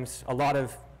dams, a lot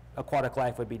of aquatic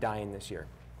life would be dying this year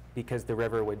because the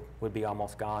river would be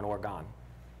almost gone or gone.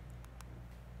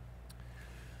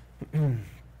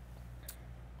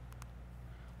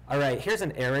 All right, here's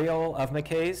an aerial of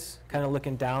McKay's, kind of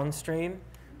looking downstream.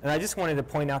 And I just wanted to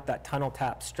point out that tunnel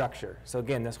tap structure. So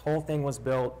again, this whole thing was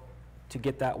built to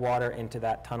get that water into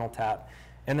that tunnel tap.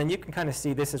 And then you can kind of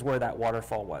see this is where that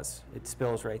waterfall was. It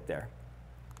spills right there.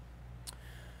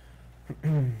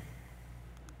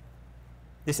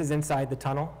 This is inside the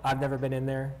tunnel. I've never been in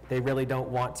there. They really don't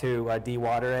want to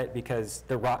de-water it because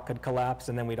the rock could collapse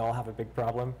and then we'd all have a big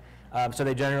problem. So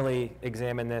they generally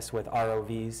examine this with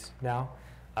ROVs now.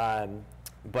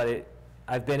 But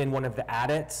I've been in one of the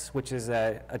adits, which is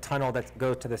a tunnel that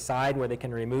goes to the side where they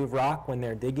can remove rock when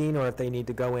they're digging or if they need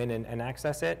to go in and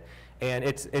access it. And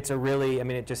it's a really, I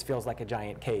mean, it just feels like a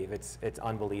giant cave. It's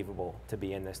unbelievable to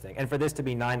be in this thing. And for this to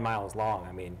be 9 miles long,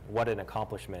 I mean, what an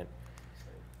accomplishment.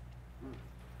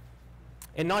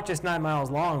 And not just 9 miles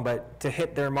long, but to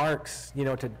hit their marks, you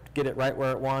know, to get it right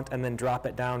where it wants and then drop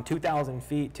it down 2,000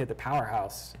 feet to the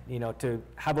powerhouse, you know, to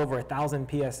have over 1,000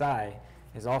 PSI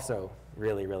is also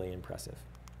really, really impressive.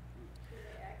 Do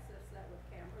they access that with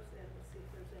cameras then to see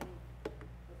if there's any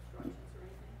obstructions or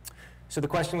anything? So the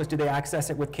question was, do they access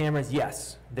it with cameras?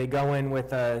 Yes. They go in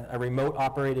with a remote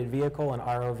operated vehicle, an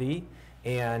ROV,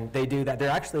 and they do that. They're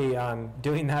actually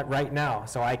doing that right now,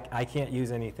 so I can't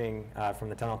use anything from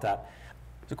the tunnel tap.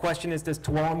 The question is, does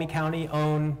Tuolumne County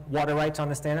own water rights on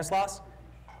the Stanislaus?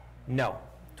 No.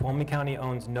 Tuolumne County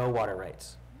owns no water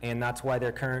rights. And that's why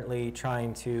they're currently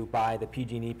trying to buy the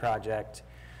PG&E project,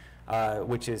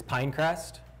 which is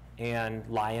Pinecrest and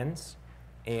Lyons.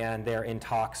 And they're in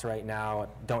talks right now.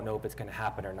 Don't know if it's going to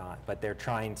happen or not, but they're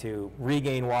trying to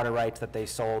regain water rights that they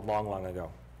sold long, long ago.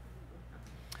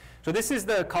 So this is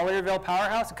the Collierville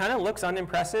powerhouse. It kind of looks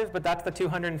unimpressive, but that's the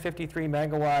 253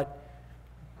 megawatt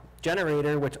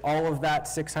generator, which all of that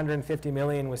 $650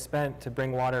 million was spent to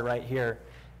bring water right here.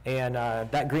 And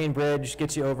that green bridge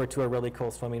gets you over to a really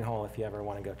cool swimming hole if you ever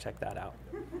want to go check that out.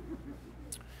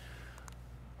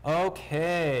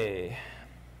 Okay.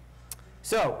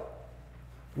 So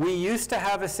we used to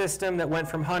have a system that went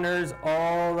from Hunters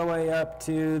all the way up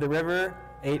to the river,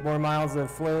 8 more miles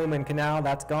of flume and canal,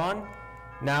 that's gone.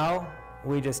 Now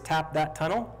we just tap that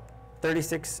tunnel,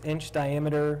 36-inch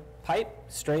diameter pipe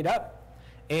straight up.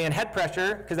 And head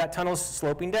pressure, because that tunnel's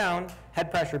sloping down,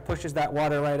 head pressure pushes that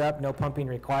water right up, no pumping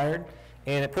required.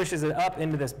 And it pushes it up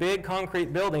into this big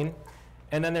concrete building.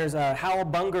 And then there's a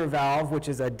Howell-Bunger valve, which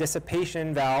is a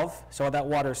dissipation valve. So that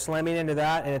water's slamming into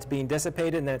that, and it's being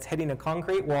dissipated, and then it's hitting a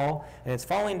concrete wall, and it's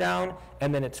falling down,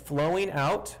 and then it's flowing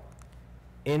out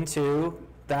into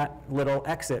that little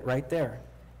exit right there.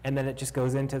 And then it just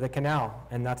goes into the canal,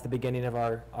 and that's the beginning of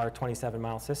our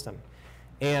 27-mile system.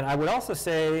 And I would also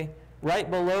say,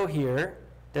 right below here,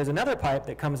 there's another pipe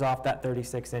that comes off that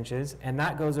 36 inches, and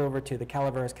that goes over to the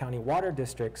Calaveras County Water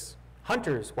District's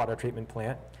Hunters water treatment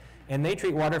plant. And they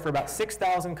treat water for about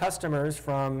 6,000 customers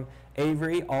from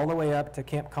Avery all the way up to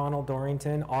Camp Connell,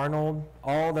 Dorrington, Arnold.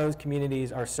 All those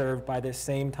communities are served by this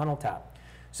same tunnel tap.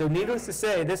 So needless to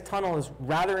say, this tunnel is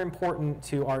rather important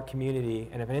to our community.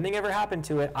 And if anything ever happened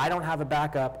to it, I don't have a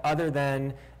backup other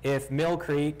than if Mill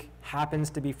Creek happens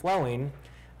to be flowing.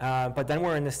 But then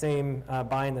we're in the same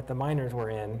bind that the miners were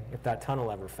in if that tunnel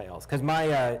ever fails. Because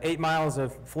my 8 miles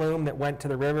of flume that went to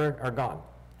the river are gone.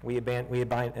 We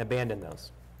abandoned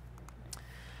those.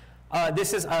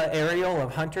 This is an aerial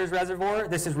of Hunter's Reservoir.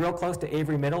 This is real close to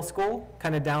Avery Middle School,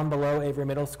 kind of down below Avery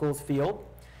Middle School's field.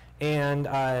 And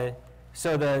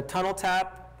so the tunnel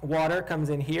tap water comes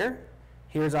in here.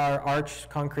 Here's our arch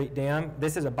concrete dam.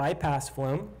 This is a bypass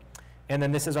flume. And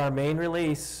then this is our main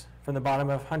release from the bottom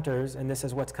of Hunter's, and this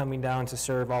is what's coming down to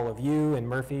serve all of you and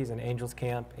Murphy's and Angels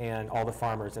Camp and all the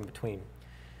farmers in between.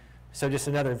 So just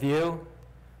another view.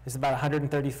 This is about a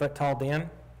 130-foot tall dam.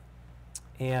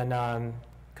 And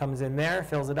comes in there,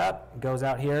 fills it up, goes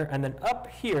out here, and then up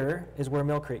here is where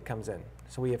Mill Creek comes in.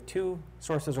 So we have two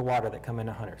sources of water that come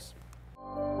into Hunter's.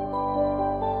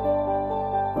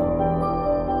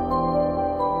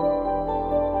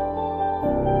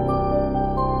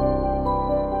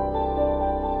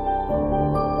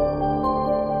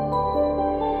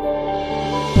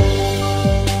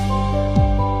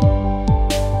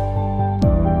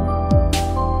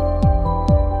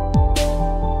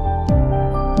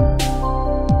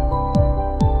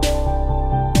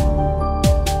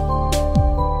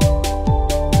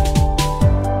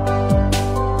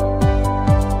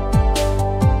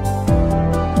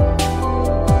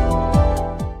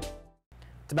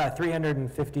 About a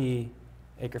 350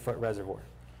 acre-foot reservoir.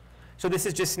 So this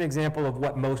is just an example of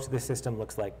what most of the system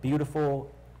looks like.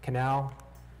 Beautiful canal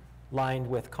lined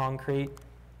with concrete.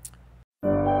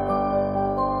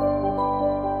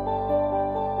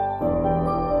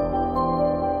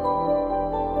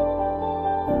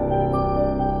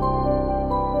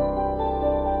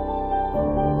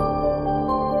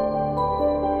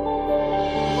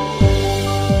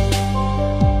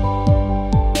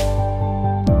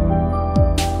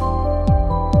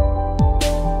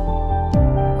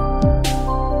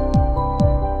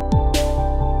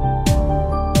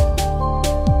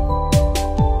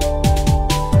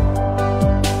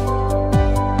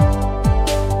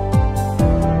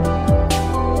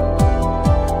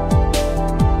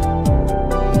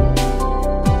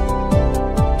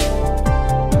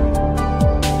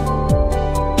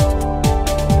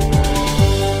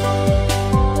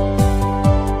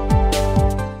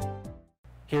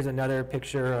 Here's another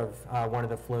picture of one of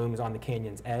the flumes on the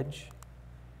canyon's edge,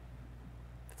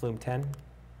 flume 10.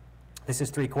 This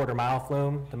is 3/4 mile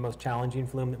flume, the most challenging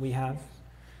flume that we have.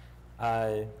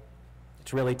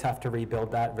 It's really tough to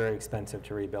rebuild that, very expensive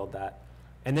to rebuild that.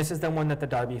 And this is the one that the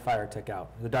Darby Fire took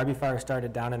out. The Darby Fire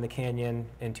started down in the canyon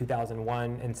in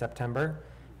 2001 in September,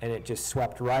 and it just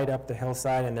swept right up the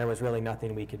hillside, and there was really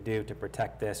nothing we could do to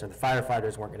protect this, or the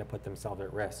firefighters weren't going to put themselves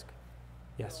at risk.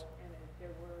 Yes? And there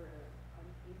were an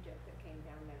Egypt that came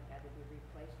down that had to be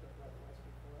replaced with what it was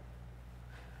before.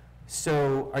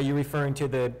 So are you referring to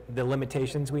the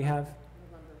limitations we have?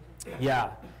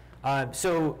 Yeah.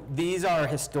 So these are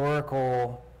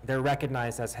historical, they're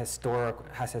recognized as historic.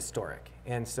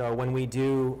 And so when we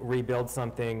do rebuild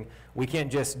something, we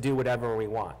can't just do whatever we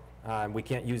want. We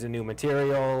can't use a new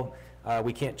material.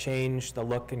 We can't change the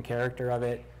look and character of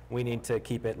it. We need to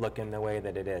keep it looking the way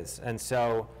that it is. And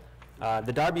so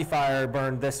the Darby Fire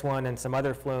burned this one and some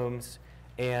other flumes.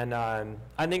 And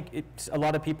I think a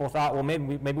lot of people thought, well,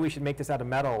 maybe we should make this out of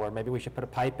metal, or maybe we should put a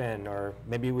pipe in, or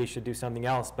maybe we should do something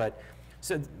else. But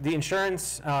so the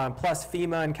insurance plus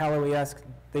FEMA and Cal OES,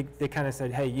 they kind of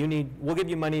said, hey, we'll give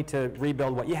you money to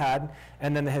rebuild what you had.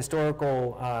 And then the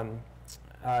historical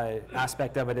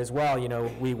aspect of it as well,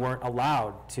 we weren't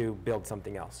allowed to build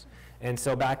something else. And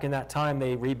so back in that time,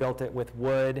 they rebuilt it with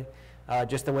wood,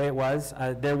 just the way it was.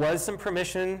 There was some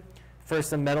permission for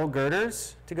some metal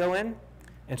girders to go in.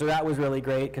 And so that was really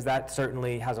great, because that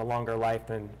certainly has a longer life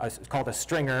than, it's called a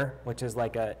stringer, which is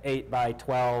like a 8 by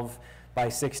 12 by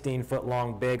 16 foot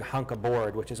long big hunk of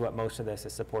board, which is what most of this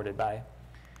is supported by.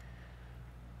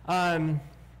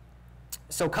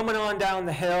 So coming on down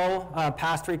the hill,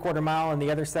 past 3/4 mile and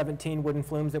the other 17 wooden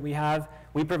flumes that we have,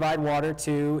 we provide water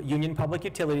to Union Public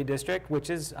Utility District, which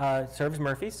is, serves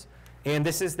Murphy's. And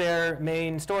this is their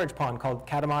main storage pond called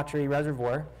Catamatri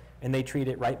Reservoir. And they treat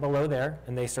it right below there,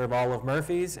 and they serve all of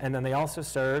Murphy's, and then they also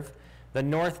serve the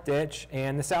North Ditch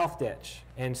and the South Ditch.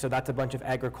 And so that's a bunch of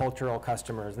agricultural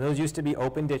customers. And those used to be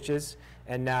open ditches,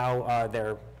 and now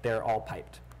they're all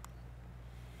piped.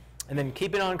 And then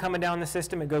keep it on coming down the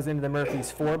system, it goes into the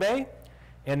Murphy's forebay,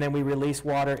 and then we release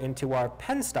water into our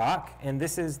penstock, and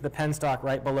this is the penstock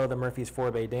right below the Murphy's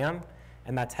forebay dam,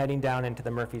 and that's heading down into the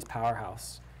Murphy's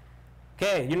powerhouse.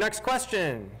 Okay, your next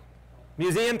question.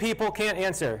 Museum people can't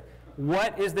answer.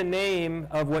 What is the name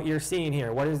of what you're seeing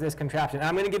here? What is this contraption?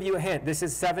 I'm going to give you a hint. This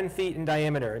is 7 feet in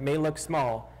diameter. It may look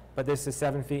small, but this is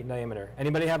 7 feet in diameter.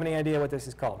 Anybody have any idea what this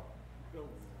is called?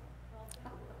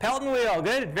 Pelton wheel.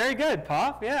 Good. Very good,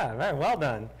 Pop. Yeah, very well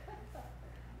done.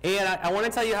 And I want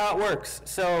to tell you how it works.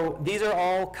 So these are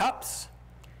all cups,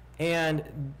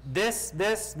 And this,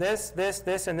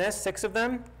 and this, 6 of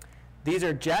them, these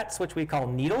are jets, which we call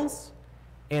needles.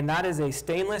 And that is a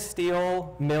stainless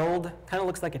steel milled, kind of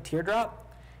looks like a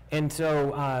teardrop. And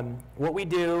so what we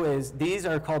do is these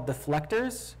are called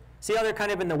deflectors. See how they're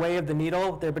kind of in the way of the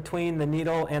needle? They're between the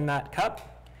needle and that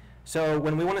cup. So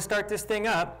when we want to start this thing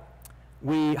up,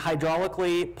 we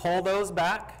hydraulically pull those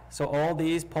back. So all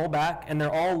these pull back, and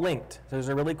they're all linked. So there's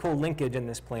a really cool linkage in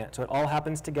this plant. So it all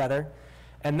happens together.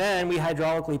 And then we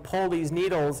hydraulically pull these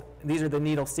needles. These are the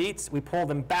needle seats. We pull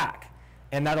them back.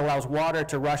 And that allows water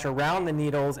to rush around the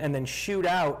needles and then shoot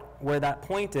out where that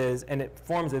point is, and it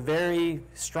forms a very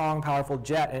strong, powerful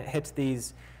jet, and it hits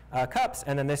these cups,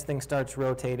 and then this thing starts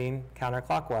rotating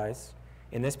counterclockwise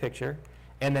in this picture,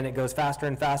 and then it goes faster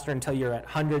and faster until you're at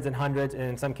hundreds and hundreds, and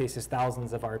in some cases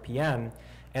thousands of RPM.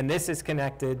 And this is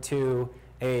connected to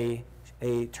a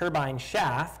turbine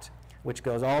shaft, which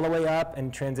goes all the way up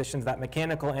and transitions that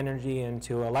mechanical energy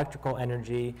into electrical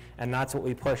energy, and that's what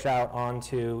we push out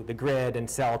onto the grid and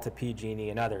sell to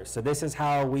PG&E and others. So this is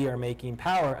how we are making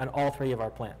power on all 3 of our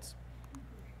plants.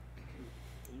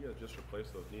 You gotta just replace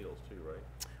those needles too, right?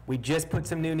 We just put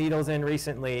some new needles in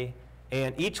recently,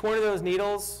 and each one of those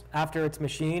needles, after it's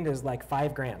machined, is like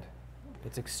 $5 grand.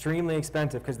 It's extremely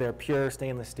expensive because they're pure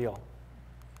stainless steel.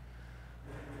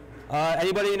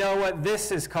 Anybody know what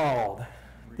this is called?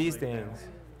 These things.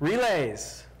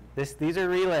 Relays. These are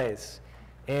relays.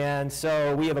 And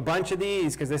so we have a bunch of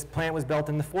these because this plant was built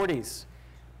in the 40s.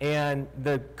 And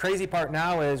the crazy part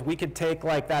now is we could take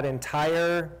like that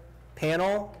entire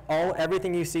panel,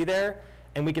 everything you see there,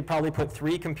 and we could probably put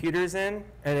 3 computers in,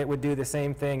 and it would do the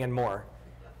same thing and more.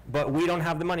 But we don't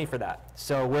have the money for that.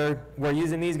 So we're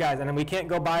using these guys, and then we can't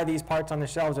go buy these parts on the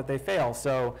shelves if they fail.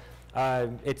 So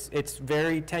it's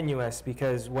very tenuous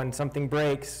because when something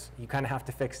breaks, you kind of have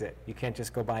to fix it. You can't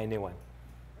just go buy a new one.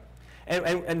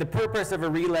 And the purpose of a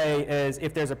relay is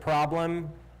if there's a problem,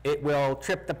 it will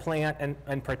trip the plant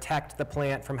and protect the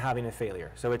plant from having a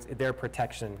failure. So they're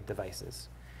protection devices.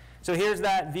 So here's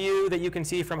that view that you can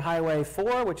see from Highway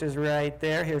 4, which is right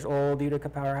there. Here's old Utica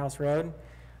Powerhouse Road,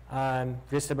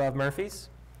 just above Murphy's.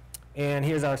 And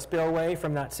here's our spillway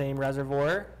from that same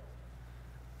reservoir.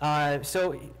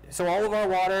 So all of our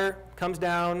water comes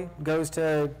down, goes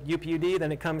to UPUD,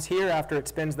 then it comes here after it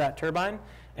spins that turbine,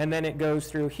 and then it goes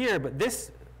through here. But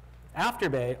this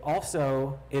afterbay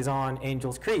also is on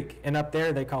Angels Creek, and up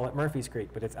there they call it Murphy's Creek,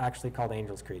 but it's actually called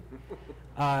Angels Creek.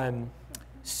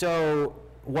 So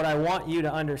what I want you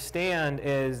to understand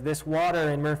is this water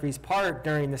in Murphy's Park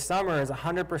during the summer is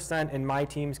 100% in my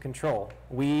team's control.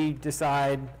 We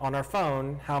decide on our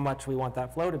phone how much we want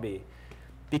that flow to be,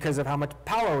 because of how much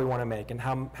power we want to make and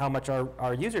how much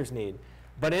our users need.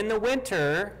 But in the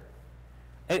winter,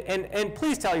 and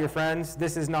please tell your friends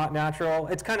this is not natural.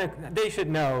 It's kind of, they should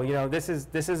know, this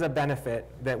is a benefit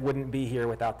that wouldn't be here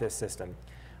without this system.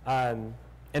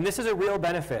 And this is a real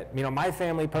benefit. My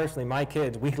family personally, my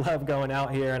kids, we love going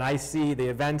out here, and I see the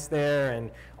events there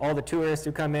and all the tourists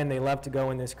who come in, they love to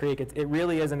go in this creek. It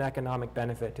really is an economic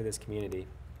benefit to this community.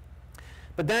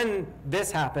 But then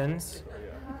this happens.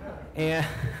 And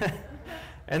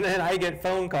then I get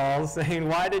phone calls saying,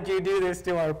 why did you do this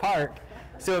to our park?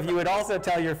 So if you would also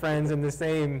tell your friends in the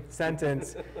same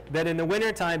sentence that in the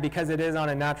wintertime, because it is on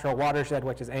a natural watershed,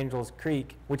 which is Angels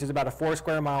Creek, which is about a 4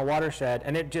 square mile watershed,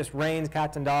 and it just rains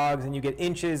cats and dogs and you get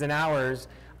inches and hours,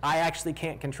 I actually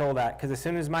can't control that, because as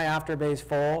soon as my afterbay is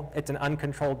full, it's an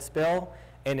uncontrolled spill,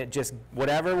 and it just,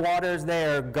 whatever water's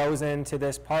there goes into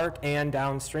this park and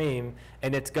downstream,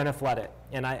 and it's going to flood it.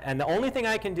 And the only thing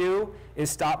I can do is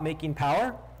stop making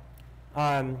power.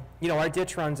 Our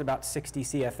ditch runs about 60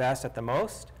 CFS at the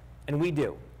most, and we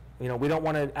do. We don't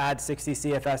want to add 60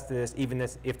 CFS to this, even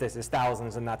if this is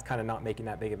thousands, and that's kind of not making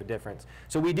that big of a difference.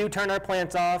 So we do turn our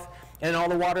plants off, and all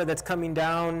the water that's coming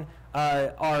down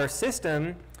our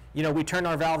system, we turn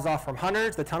our valves off from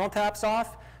hunters, the tunnel taps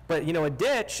off. But a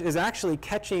ditch is actually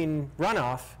catching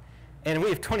runoff, and we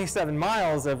have 27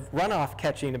 miles of runoff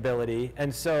catching ability,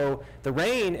 and so the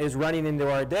rain is running into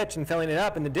our ditch and filling it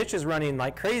up, and the ditch is running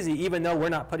like crazy even though we're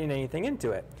not putting anything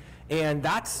into it. And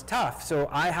that's tough, so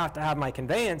I have to have my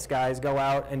conveyance guys go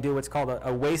out and do what's called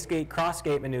a wastegate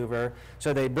crossgate maneuver.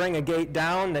 So they bring a gate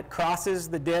down that crosses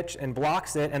the ditch and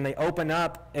blocks it, and they open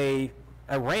up a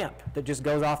ramp that just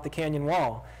goes off the canyon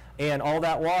wall. And all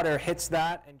that water hits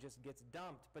that and just gets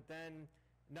dumped. But then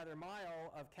another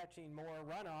mile of catching more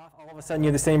runoff, all of a sudden you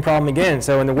have the same problem again.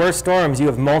 So in the worst storms, you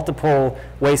have multiple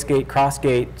wastegate,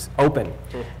 crossgates open.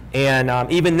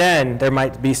 And even then, there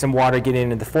might be some water getting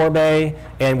into the forebay,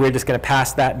 and we're just going to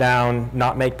pass that down,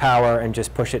 not make power, and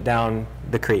just push it down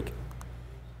the creek.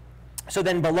 So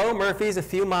then below Murphy's, a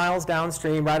few miles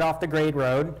downstream, right off the grade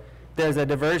road, there's a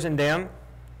diversion dam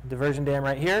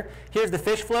right here. Here's the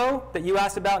fish flow that you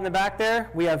asked about in the back there.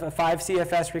 We have a 5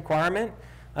 CFS requirement.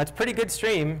 It's a pretty good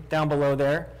stream down below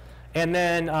there. And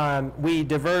then we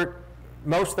divert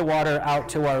most of the water out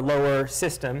to our lower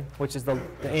system, which is the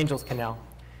Angels Canal.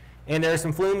 And there are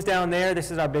some flumes down there.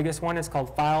 This is our biggest one. It's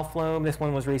called File Flume. This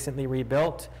one was recently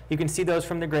rebuilt. You can see those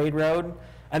from the grade road.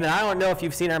 And then I don't know if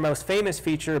you've seen our most famous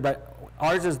feature, but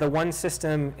ours is the one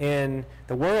system in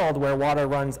the world where water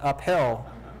runs uphill.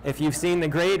 If you've seen the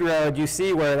grade road, you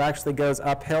see where it actually goes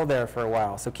uphill there for a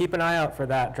while. So keep an eye out for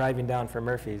that driving down for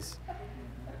Murphy's.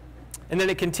 And then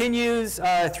it continues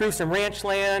through some ranch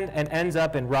land and ends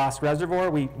up in Ross Reservoir.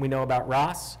 We know about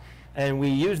Ross. And we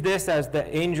use this as the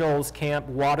Angels Camp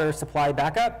water supply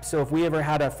backup. So if we ever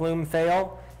had a flume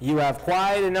fail, you have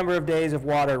quite a number of days of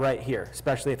water right here,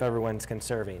 especially if everyone's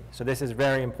conserving. So this is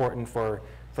very important for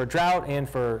drought and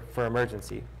for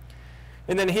emergency.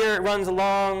 And then here it runs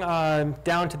along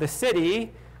down to the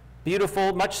city.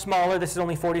 Beautiful, much smaller. This is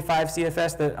only 45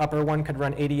 CFS. The upper one could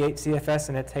run 88 CFS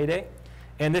in its heyday.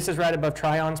 And this is right above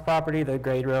Tryon's property. The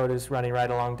grade road is running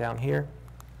right along down here.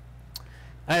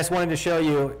 I just wanted to show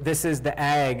you, this is the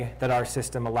ag that our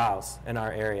system allows in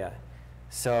our area.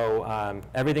 So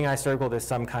everything I circled is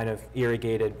some kind of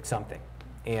irrigated something.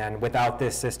 And without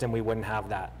this system, we wouldn't have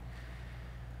that.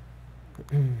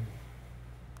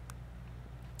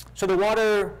 So the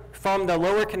water from the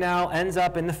lower canal ends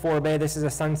up in the forebay. This is a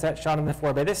sunset shot in the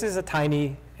forebay. This is a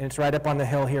tiny, and it's right up on the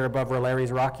hill here above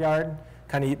Roleri's Rock Yard,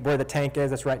 kind of where the tank is.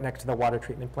 That's right next to the water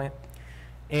treatment plant.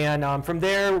 And from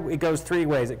there, it goes 3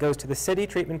 ways. It goes to the city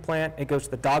treatment plant, it goes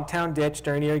to the Dogtown ditch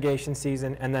during irrigation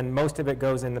season, and then most of it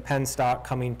goes in the penstock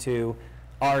coming to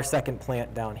our second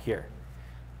plant down here.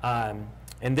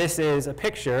 And this is a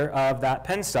picture of that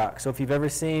penstock. So if you've ever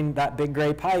seen that big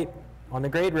gray pipe on the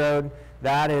grade road,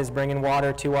 that is bringing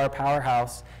water to our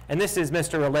powerhouse. And this is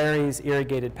Mr. O'Leary's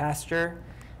irrigated pasture.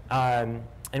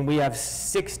 And we have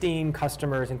 16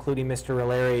 customers, including Mr.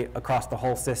 O'Leary, across the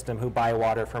whole system who buy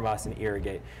water from us and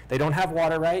irrigate. They don't have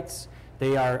water rights.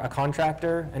 They are a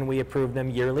contractor, and we approve them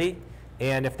yearly.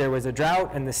 And if there was a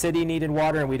drought and the city needed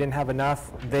water and we didn't have enough,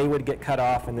 they would get cut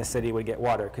off and the city would get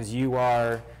water, because you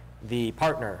are the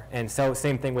partner. And so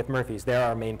same thing with Murphy's. They're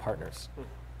our main partners.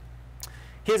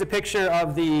 Here's a picture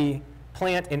of the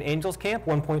plant in Angels Camp,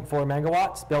 1.4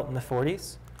 megawatts, built in the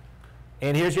 40s.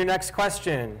 And here's your next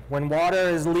question. When water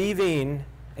is leaving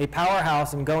a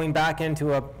powerhouse and going back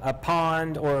into a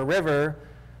pond or a river,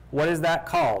 what is that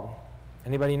called?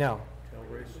 Anybody know? Tail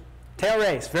race. Tail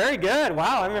race. Very good.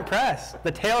 Wow, I'm impressed.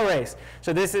 The tail race.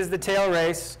 So this is the tail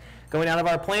race going out of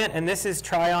our plant, and this is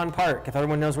Tryon Park. If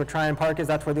everyone knows where Tryon Park is,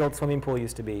 that's where the old swimming pool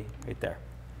used to be, right there.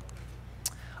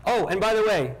 Oh, and by the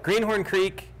way, Greenhorn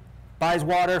Creek buys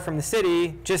water from the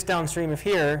city just downstream of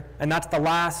here, and that's the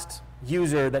last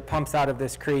user that pumps out of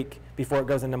this creek before it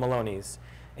goes into Maloney's.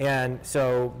 And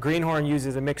so Greenhorn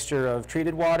uses a mixture of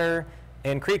treated water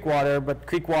and creek water, but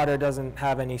creek water doesn't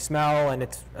have any smell and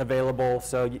it's available,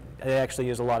 so they actually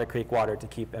use a lot of creek water to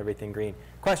keep everything green.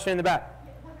 Question in the back?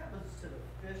 What happens to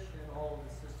the fish in all of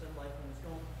the system, like when it's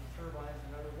going to the turbines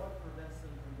and other, what prevents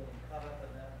them from getting caught up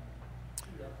in that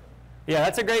and chewed up? Yeah,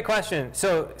 that's a great question.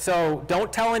 So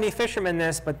don't tell any fishermen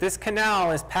this, but this canal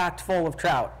is packed full of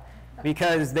trout,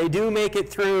 because they do make it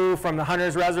through from the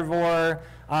Hunter's Reservoir.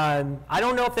 I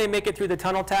don't know if they make it through the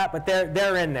tunnel tap, but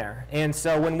they're in there. And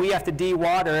so when we have to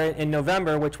de-water it in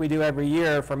November, which we do every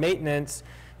year for maintenance,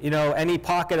 you know, any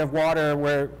pocket of water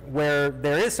where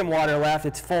there is some water left,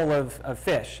 it's full of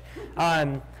fish.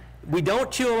 We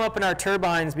don't chew them up in our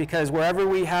turbines because wherever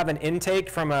we have an intake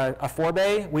from a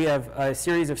forebay, we have a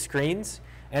series of screens,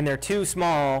 and they're too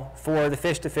small for the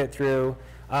fish to fit through.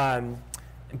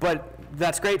 But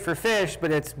that's great for fish,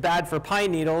 but it's bad for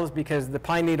pine needles because the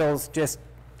pine needles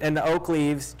and the oak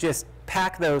leaves just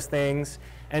pack those things.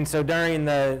 And so during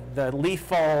the leaf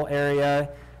fall area,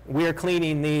 we're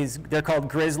cleaning these, they're called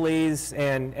grizzlies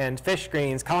and fish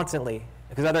screens constantly,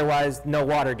 because otherwise no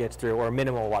water gets through or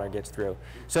minimal water gets through.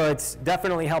 So it's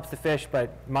definitely helps the fish, but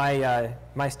my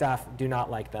staff do not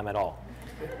like them at all.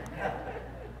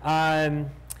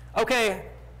 Okay.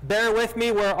 Bear with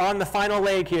me, we're on the final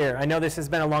leg here. I know this has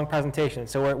been a long presentation,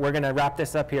 so we're going to wrap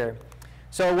this up here.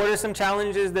 So what are some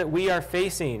challenges that we are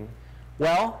facing?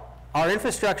 Well, our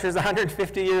infrastructure is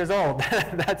 150 years old.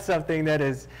 That's something that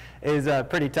is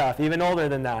pretty tough, even older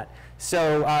than that.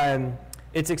 So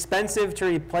it's expensive to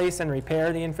replace and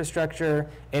repair the infrastructure,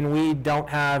 and we don't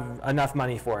have enough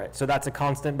money for it. So that's a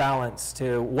constant balance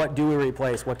to what do we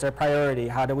replace, what's our priority,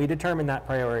 how do we determine that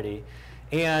priority?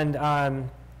 And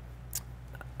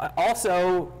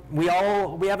Also, we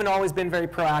haven't always been very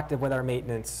proactive with our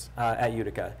maintenance at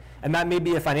Utica. And that may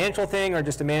be a financial thing or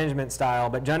just a management style,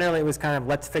 but generally it was kind of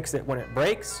let's fix it when it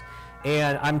breaks.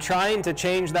 And I'm trying to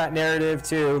change that narrative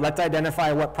to let's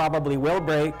identify what probably will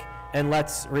break and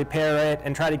let's repair it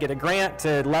and try to get a grant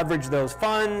to leverage those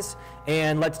funds,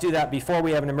 and let's do that before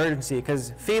we have an emergency,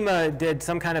 because FEMA did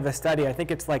some kind of a study. I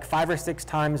think it's like 5 or 6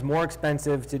 times more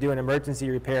expensive to do an emergency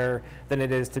repair than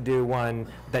it is to do one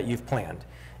that you've planned.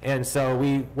 And so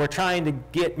we're trying to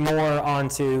get more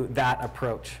onto that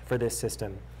approach for this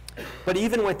system. But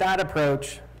even with that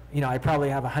approach, I probably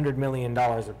have $100 million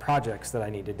of projects that I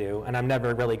need to do, and I'm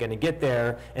never really going to get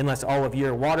there unless all of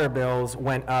your water bills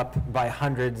went up by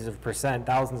hundreds of percent,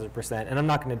 thousands of percent, and I'm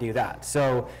not going to do that.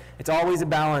 So it's always a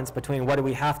balance between what do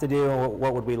we have to do and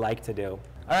what would we like to do.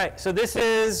 All right, so this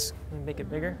is, let me make it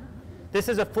bigger. This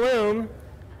is a flume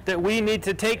that we need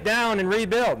to take down and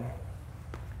rebuild.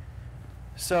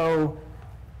 So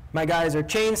my guys are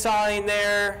chainsawing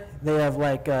there. They have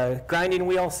like grinding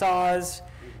wheel saws,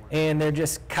 and they're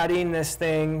just cutting this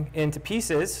thing into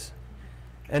pieces.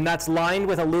 And that's lined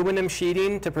with aluminum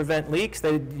sheeting to prevent leaks.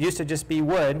 They used to just be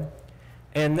wood.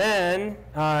 And then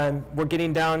we're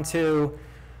getting down to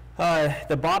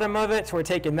the bottom of it, so we're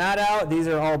taking that out. These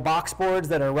are all box boards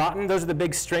that are rotten. Those are the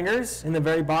big stringers in the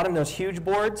very bottom, those huge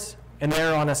boards. And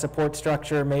they're on a support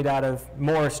structure made out of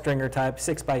more stringer type,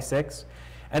 6x6.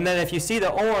 And then if you see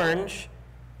the orange,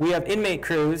 we have inmate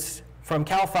crews from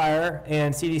CAL FIRE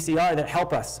and CDCR that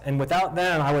help us. And without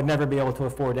them, I would never be able to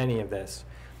afford any of this.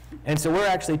 And so we're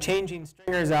actually changing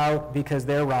stringers out because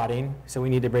they're rotting. So we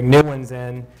need to bring new ones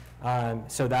in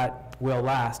so that will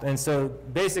last. And so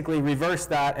basically reverse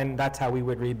that, and that's how we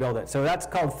would rebuild it. So that's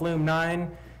called Flume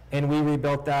 9, and we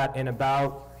rebuilt that in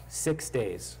about 6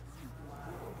 days.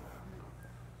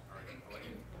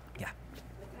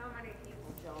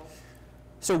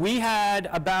 So we had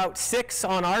about 6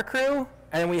 on our crew,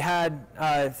 and we had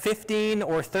 15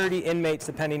 or 30 inmates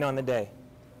depending on the day.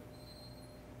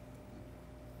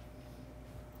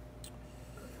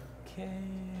 Okay.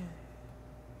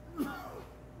 All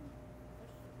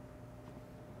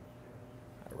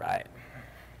right.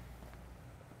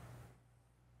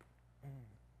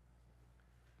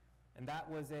 And that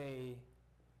was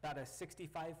about a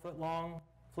 65-foot long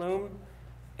flume.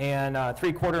 And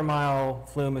 3/4 mile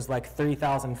flume is like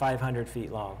 3,500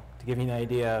 feet long, to give you an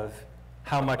idea of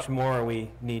how much more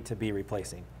we need to be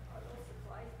replacing. Are those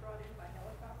supplies brought in by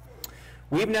helicopter?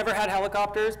 We've never had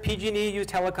helicopters. PG&E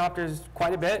used helicopters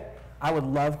quite a bit. I would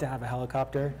love to have a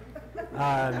helicopter.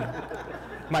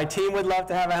 My team would love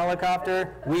to have a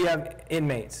helicopter. We have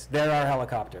inmates. They're our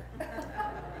helicopter.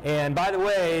 And by the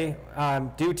way,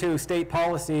 due to state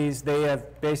policies, they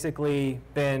have basically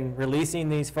been releasing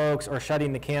these folks or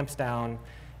shutting the camps down.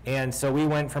 And so we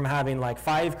went from having like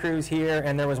 5 crews here,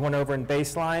 and there was one over in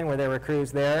Baseline where there were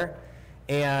crews there.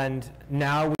 And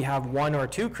now we have 1 or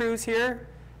 2 crews here.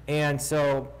 And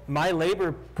so my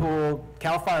labor pool,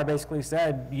 CAL FIRE basically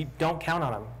said, you don't count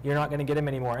on them. You're not going to get them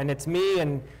anymore. And it's me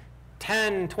and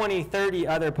 10, 20, 30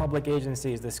 other public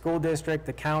agencies, the school district,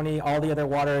 the county, all the other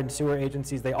water and sewer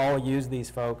agencies, they all use these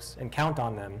folks and count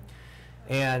on them.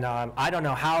 And I don't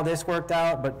know how this worked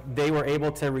out, but they were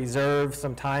able to reserve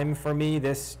some time for me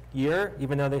this year,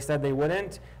 even though they said they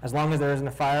wouldn't. As long as there isn't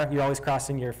a fire, you're always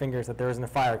crossing your fingers that there isn't a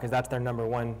fire, because that's their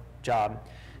 #1 job.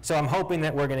 So I'm hoping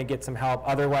that we're going to get some help.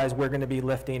 Otherwise, we're going to be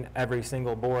lifting every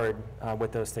single board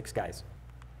with those 6 guys.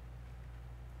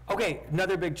 Okay,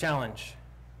 another big challenge.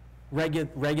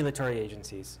 Regulatory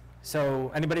agencies.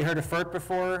 So anybody heard of FERC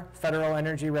before? Federal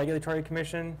Energy Regulatory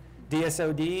Commission.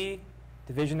 DSOD,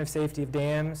 Division of Safety of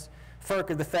Dams.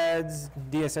 FERC are the feds.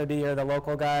 DSOD are the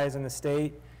local guys in the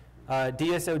state.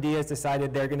 DSOD has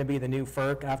decided they're going to be the new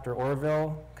FERC after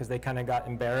Oroville, because they kind of got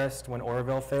embarrassed when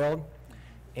Oroville failed.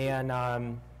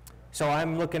 And so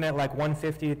I'm looking at like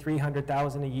 $150,000 to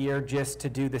 $300,000 a year just to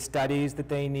do the studies that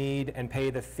they need and pay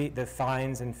the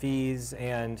fines and fees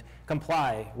and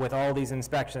comply with all these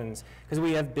inspections, because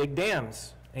we have big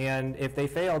dams, and if they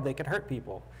failed, they could hurt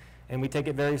people. And we take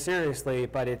it very seriously,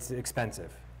 but it's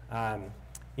expensive.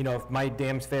 If my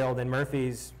dams failed in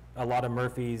Murphy's, a lot of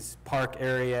Murphy's Park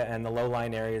area and the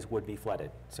low-lying areas would be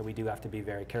flooded. So we do have to be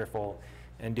very careful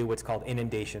and do what's called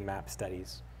inundation map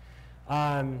studies.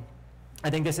 I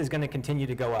think this is going to continue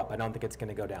to go up. I don't think it's going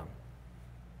to go down.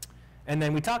 And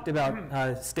then we talked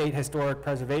about state historic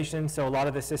preservation. So a lot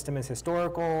of the system is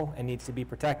historical and needs to be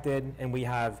protected. And we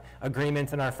have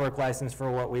agreements in our FERC license for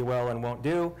what we will and won't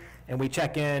do. And we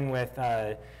check in with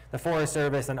the Forest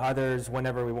Service and others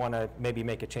whenever we want to maybe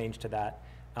make a change to that.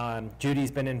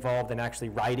 Judy's been involved in actually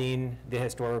writing the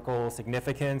historical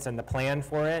significance and the plan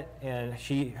for it, and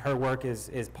her work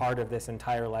is part of this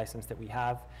entire license that we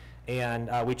have. And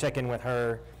we check in with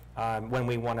her when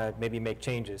we want to maybe make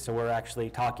changes. So we're actually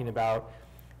talking about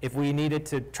if we needed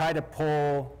to try to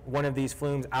pull one of these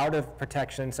flumes out of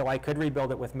protection so I could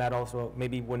rebuild it with metal so it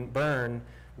maybe wouldn't burn,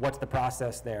 what's the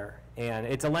process there? And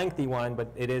it's a lengthy one,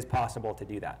 but it is possible to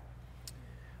do that.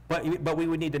 But we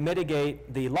would need to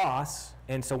mitigate the loss,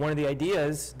 and so one of the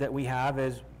ideas that we have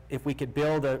is if we could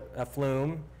build a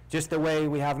flume just the way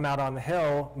we have them out on the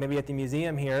hill, maybe at the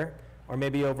museum here, or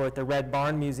maybe over at the Red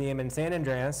Barn Museum in San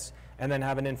Andreas, and then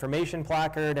have an information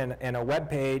placard and a web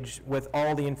page with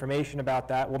all the information about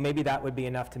that. Well, maybe that would be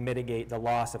enough to mitigate the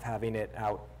loss of having it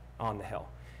out on the hill.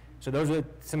 So those are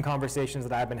some conversations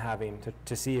that I've been having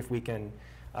to see if we can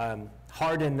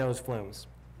harden those flumes.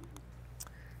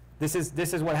 This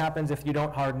is what happens if you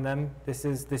don't harden them. This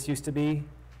used to be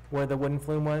where the wooden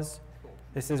flume was.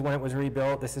 This is when it was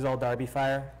rebuilt. This is all Darby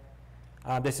fire.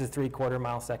 This is a 3/4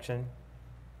 mile section.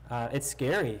 It's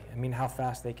scary. I mean, how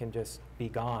fast they can just be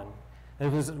gone.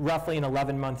 It was roughly an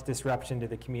 11-month disruption to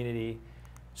the community.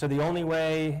 So the only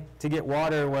way to get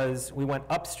water was we went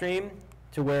upstream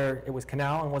to where it was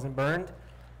canal and wasn't burned.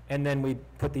 And then we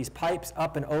put these pipes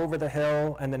up and over the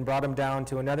hill and then brought them down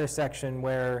to another section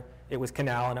where it was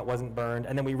canal and it wasn't burned.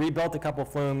 And then we rebuilt a couple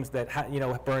flumes that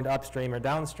burned upstream or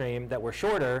downstream that were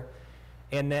shorter.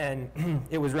 And then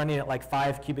it was running at like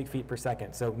 5 cubic feet per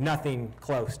second. So nothing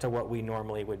close to what we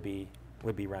normally would be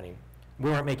running. We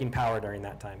weren't making power during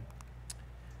that time.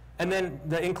 And then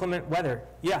the inclement weather.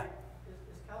 Yeah. Is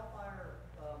CAL FIRE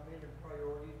made a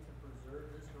priority to preserve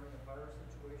this during a fire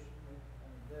situation?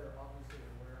 And they're obviously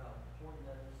aware how important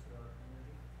that is to our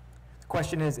community. The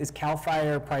question is CAL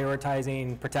FIRE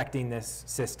prioritizing protecting this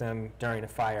system during a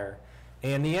fire?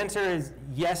 And the answer is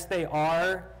yes, they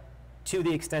are, to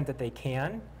the extent that they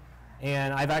can.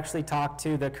 And I've actually talked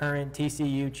to the current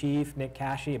TCU chief, Nick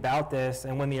Cashy, about this.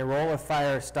 And when the Arola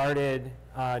fire started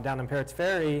down in Parrots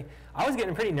Ferry, I was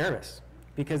getting pretty nervous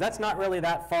because that's not really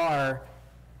that far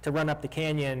to run up the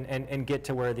canyon and get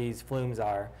to where these flumes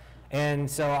are. And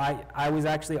so I was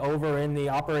actually over in the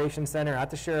operations center at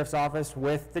the sheriff's office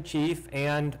with the chief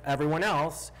and everyone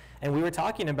else. And we were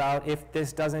talking about if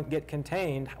this doesn't get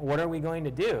contained, what are we going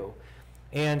to do?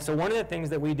 And so one of the things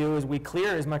that we do is we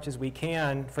clear as much as we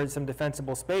can for some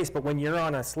defensible space, but when you're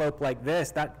on a slope like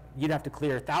this, you'd have to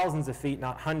clear thousands of feet,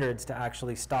 not hundreds, to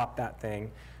actually stop that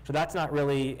thing. So that's not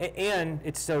really, and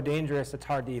it's so dangerous, it's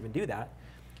hard to even do that.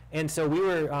 And so we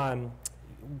were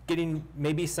getting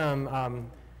maybe some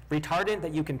retardant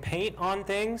that you can paint on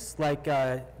things, like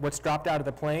what's dropped out of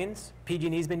the planes.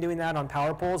 PG&E's been doing that on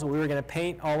power poles. We were gonna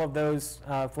paint all of those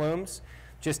flumes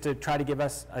just to try to give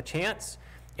us a chance.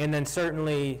 And then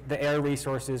certainly the air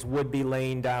resources would be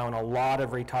laying down a lot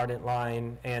of retardant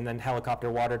line and then helicopter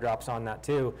water drops on that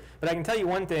too. But I can tell you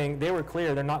one thing, they were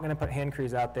clear, they're not going to put hand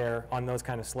crews out there on those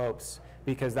kind of slopes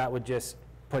because that would just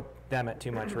put them at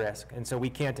too much risk. And so we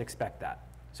can't expect that.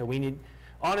 So we need,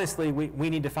 honestly, we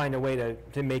need to find a way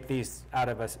to make these out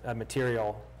of a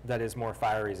material that is more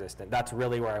fire resistant. That's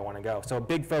really where I want to go. So a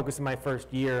big focus in my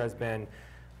first year has been,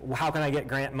 how can I get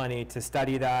grant money to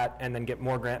study that and then get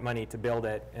more grant money to build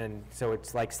it? And so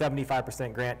it's like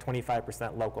 75% grant,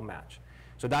 25% local match.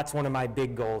 So that's one of my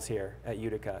big goals here at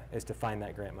Utica, is to find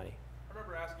that grant money. I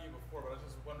remember asking you before, but I was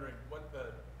just wondering what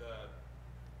the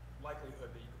likelihood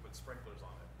that you could put sprinklers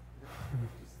on it.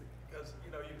 Because,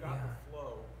 you've got the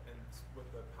flow and with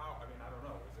the power, I mean, I don't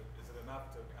know, is it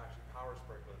enough to actually power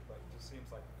sprinklers? But it just seems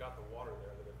like you've got the water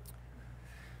there that it...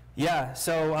 Yeah,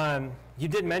 so you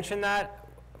did mention that.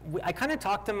 I kind of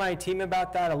talked to my team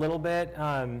about that a little bit.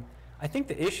 I think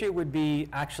the issue would be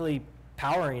actually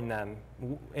powering them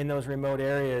in those remote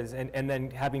areas and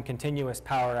then having continuous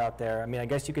power out there. I mean, I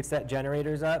guess you could set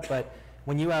generators up, but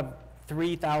when you have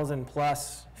 3,000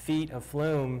 plus feet of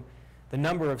flume, the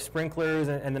number of sprinklers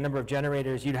and the number of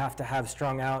generators you'd have to have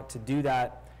strung out to do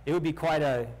that, it would be quite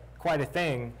a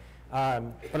thing.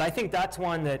 But I think that's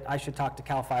one that I should talk to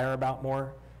CAL FIRE about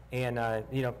more. And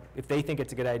if they think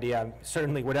it's a good idea,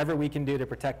 certainly whatever we can do to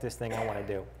protect this thing, I want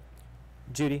to do.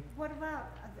 Judy? What about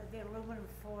the aluminum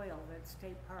foil that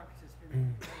State Parks has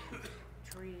been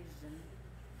trees and...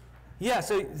 Yeah,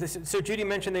 so Judy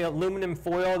mentioned the aluminum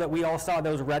foil that we all saw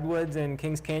those redwoods in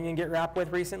Kings Canyon get wrapped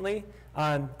with recently.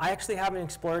 I actually haven't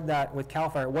explored that with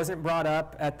CAL FIRE. It wasn't brought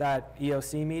up at that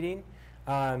EOC meeting,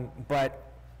 but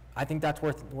I think that's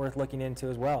worth looking into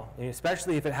as well,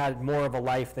 especially if it had more of a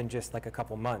life than just like a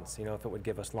couple months, if it would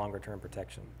give us longer term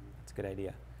protection. That's a good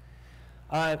idea.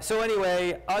 So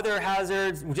anyway, other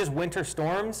hazards, just winter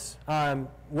storms.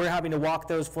 We're having to walk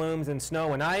those flumes in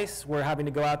snow and ice. We're having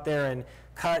to go out there and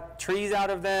cut trees out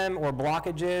of them or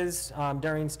blockages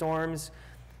during storms.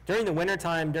 During the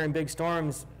wintertime, during big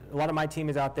storms, a lot of my team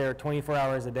is out there 24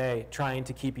 hours a day trying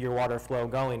to keep your water flow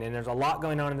going. And there's a lot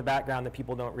going on in the background that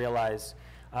people don't realize.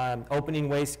 Opening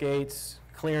waste gates,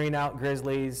 clearing out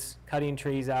grizzlies, cutting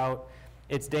trees out.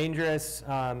 It's dangerous.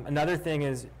 Another thing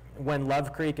is when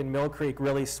Love Creek and Mill Creek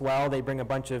really swell, they bring a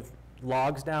bunch of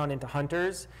logs down into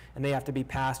Hunters, and they have to be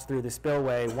passed through the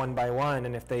spillway one by one.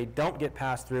 And if they don't get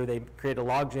passed through, they create a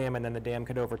log jam, and then the dam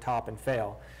could overtop and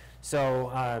fail. So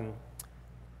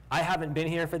I haven't been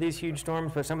here for these huge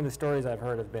storms, but some of the stories I've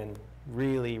heard have been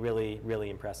really, really, really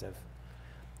impressive.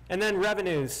 And then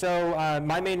revenues. So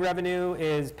my main revenue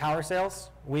is power sales.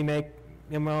 We make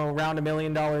around $1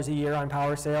 million a year on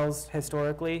power sales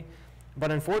historically. But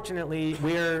unfortunately,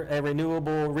 we're a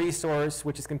renewable resource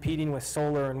which is competing with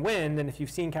solar and wind. And if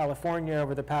you've seen California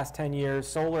over the past 10 years,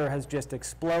 solar has just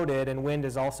exploded and wind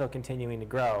is also continuing to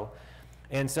grow.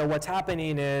 And so what's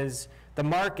happening is the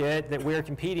market that we're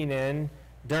competing in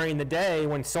during the day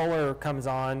when solar comes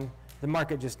on, the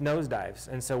market just nosedives.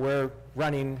 And so we're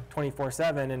running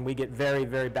 24/7 and we get very,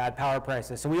 very bad power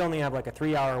prices. So we only have like a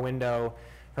 3-hour window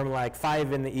from like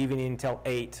 5 in the evening until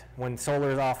 8 when solar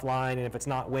is offline, and if it's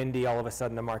not windy, all of a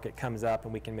sudden the market comes up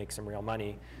and we can make some real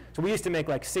money. So we used to make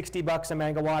like $60 a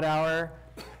megawatt hour,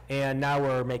 and now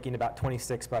we're making about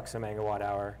 $26 a megawatt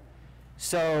hour.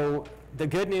 So the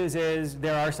good news is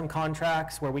there are some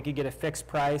contracts where we could get a fixed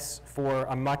price for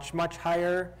a much, much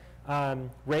higher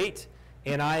rate,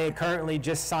 and I currently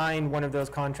just signed one of those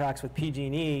contracts with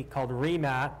PG&E called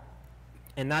REMAT,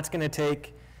 and that's going to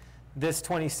take this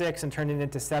 26 and turn it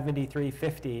into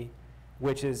 73.50,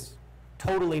 which is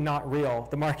totally not real.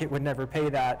 The market would never pay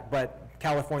that, but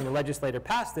California legislator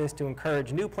passed this to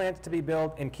encourage new plants to be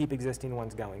built and keep existing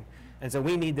ones going. And so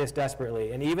we need this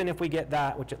desperately. And even if we get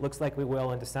that, which it looks like we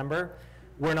will in December,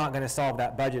 we're not going to solve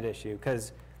that budget issue,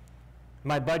 because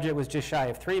my budget was just shy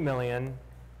of $3 million,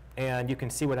 and you can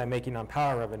see what I'm making on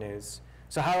power revenues.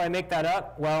 So how do I make that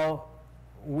up? Well,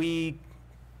 we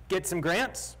get some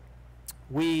grants.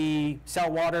 We sell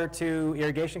water to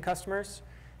irrigation customers,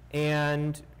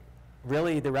 and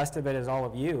really the rest of it is all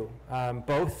of you.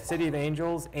 Both City of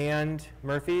Angels and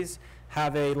Murphy's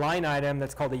have a line item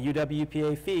that's called a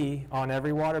UWPA fee on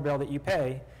every water bill that you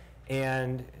pay,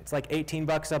 and it's like 18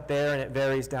 bucks up there, and it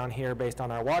varies down here based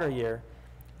on our water year.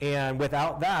 And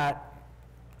without that,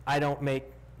 I don't make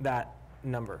that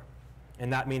number.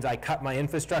 And that means I cut my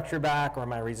infrastructure back or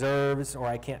my reserves, or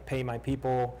I can't pay my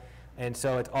people. And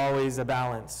so it's always a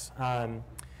balance.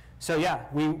 So yeah,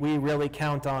 we really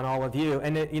count on all of you.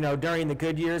 And you know, during the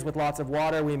good years with lots of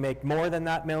water, we make more than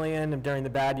that million. And during the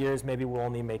bad years, maybe we'll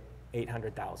only make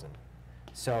 800,000.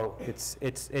 So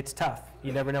it's tough.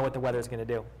 You never know what the weather's going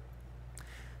to do.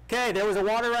 Okay, there was a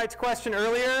water rights question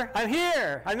earlier. I'm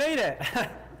here. I made it.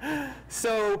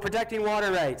 So protecting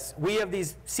water rights. We have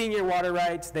these senior water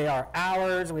rights. They are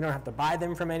ours. We don't have to buy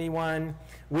them from anyone.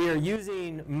 We are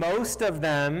using most of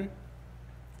them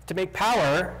to make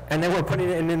power, and then we're putting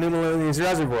it in the New Orleans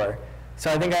Reservoir.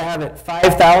 So I think I have it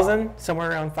 5,000, somewhere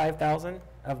around 5,000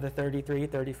 of the 33,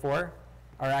 34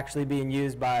 are actually being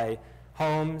used by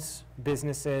homes,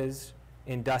 businesses,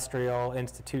 industrial,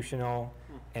 institutional,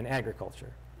 and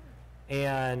agriculture.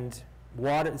 And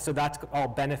water, so that's all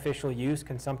beneficial use,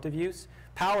 consumptive use.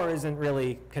 Power isn't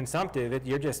really consumptive.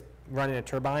 You're just running a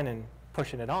turbine and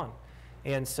pushing it on.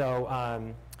 And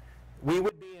so we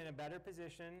would be in a better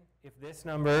position if this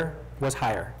number was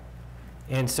higher.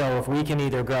 And so if we can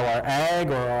either grow our ag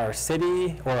or our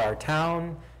city or our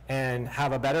town and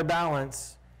have a better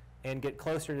balance and get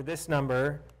closer to this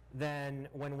number, then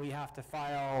when we have to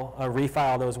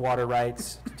refile those water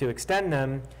rights to extend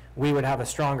them, we would have a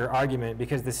stronger argument,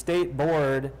 because the state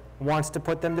board wants to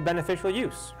put them to beneficial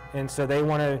use. And so they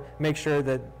want to make sure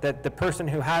that the person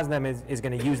who has them is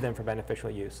going to use them for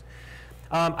beneficial use.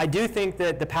 I do think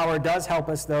that the power does help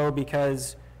us, though,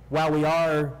 because while we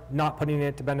are not putting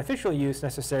it to beneficial use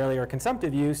necessarily or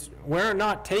consumptive use, we're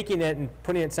not taking it and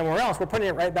putting it somewhere else. We're putting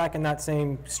it right back in that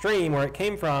same stream where it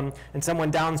came from, and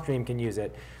someone downstream can use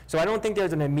it. So I don't think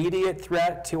there's an immediate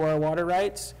threat to our water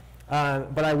rights,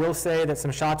 but I will say that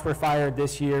some shots were fired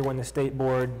this year when the state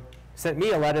board sent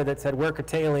me a letter that said, we're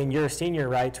curtailing your senior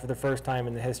rights for the first time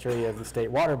in the history of the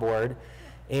State Water Board.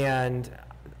 And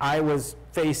I was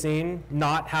facing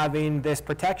not having this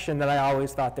protection that I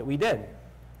always thought that we did.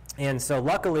 And so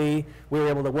luckily, we were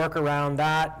able to work around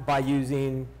that by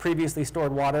using previously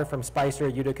stored water from Spicer,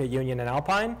 Utica, Union, and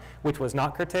Alpine, which was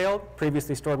not curtailed.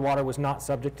 Previously stored water was not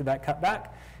subject to that cutback.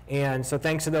 And so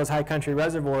thanks to those high country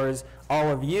reservoirs, all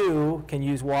of you can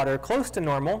use water close to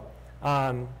normal.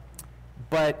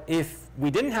 But if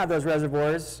we didn't have those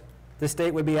reservoirs, the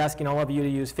state would be asking all of you to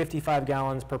use 55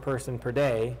 gallons per person per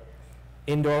day,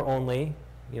 indoor only,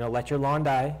 let your lawn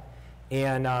die.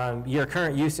 And your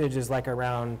current usage is like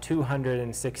around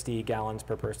 260 gallons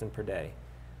per person per day.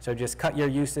 So just cut your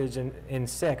usage in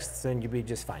sixths and you'll be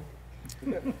just fine.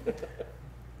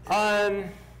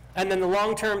 And then the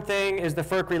long-term thing is the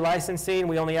FERC relicensing.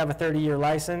 We only have a 30-year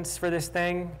license for this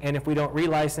thing. And if we don't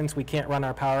relicense, we can't run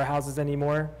our powerhouses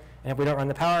anymore. And if we don't run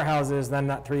the powerhouses, then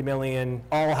that $3 million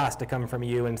all has to come from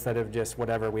you instead of just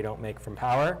whatever we don't make from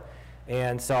power.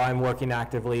 And so I'm working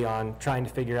actively on trying to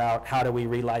figure out how do we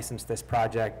relicense this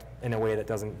project in a way that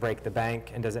doesn't break the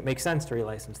bank, and does it make sense to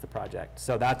relicense the project.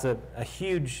 So that's a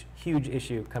huge, huge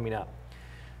issue coming up.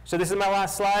 So this is my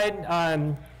last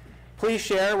slide. Please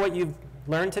share what you've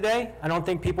learned today. I don't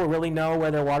think people really know where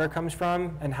their water comes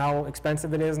from and how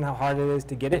expensive it is and how hard it is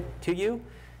to get it to you.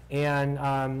 And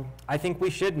I think we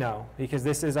should know, because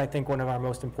this is, I think, one of our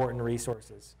most important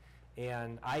resources.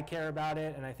 And I care about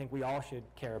it, and I think we all should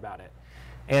care about it.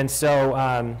 And so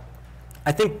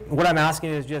I think what I'm asking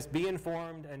is just be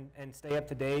informed and stay up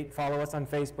to date. Follow us on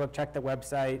Facebook, check the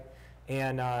website,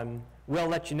 and we'll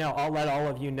let you know. I'll let all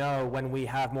of you know when we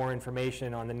have more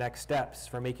information on the next steps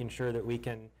for making sure that we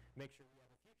can make sure we have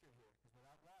a future here. Because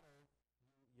without water,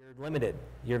 you're limited.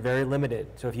 You're very limited.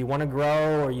 So if you want to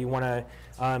grow or you want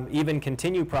to even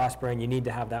continue prospering, you need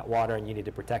to have that water and you need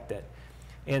to protect it.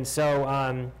 And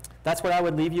so that's what I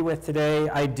would leave you with today.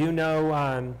 I do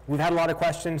know we've had a lot of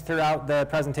questions throughout the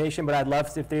presentation, but I'd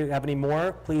love to, if you have any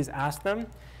more, please ask them.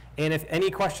 And if any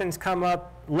questions come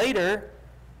up later,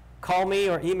 call me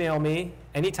or email me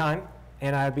anytime,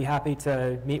 and I'd be happy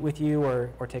to meet with you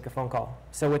or take a phone call.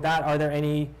 So with that, are there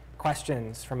any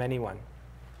questions from anyone?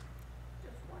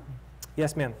 Just one.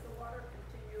 Yes, ma'am. Does the water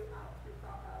continue out through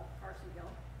Carson Hill?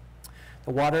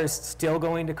 The water is still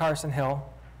going to Carson Hill.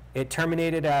 It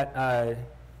terminated at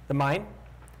the mine,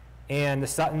 and the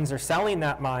Suttons are selling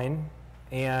that mine,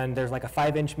 and there's like a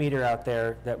 5-inch meter out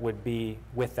there that would be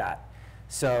with that.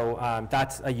 So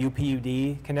that's a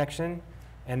UPUD connection,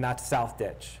 and that's South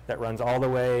Ditch that runs all the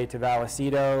way to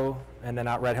Vallecito, and then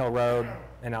out Red Hill Road,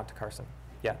 and out to Carson.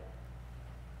 Yeah.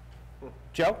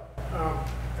 Joe?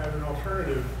 As an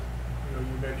alternative,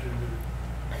 you mentioned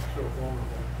that it's so vulnerable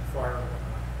to fire and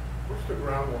whatnot. What's the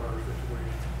groundwater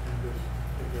situation in this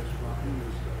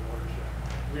watershed?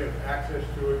 We have access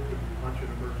to it, could be a bunch of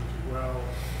emergency wells,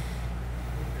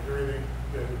 and everything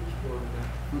that is explored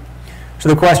in that. So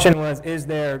the question was, is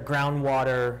there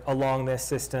groundwater along this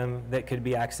system that could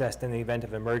be accessed in the event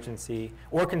of emergency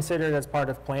or considered as part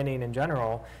of planning in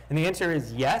general? And the answer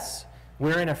is yes.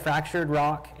 We're in a fractured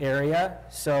rock area,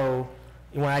 so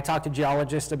when I talk to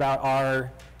geologists about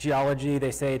our geology,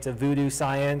 they say it's a voodoo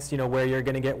science, where you're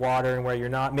going to get water and where you're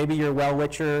not. Maybe your well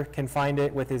witcher can find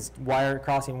it with his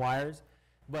crossing wires.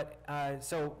 But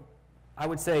so I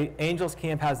would say Angels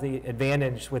Camp has the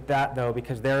advantage with that, though,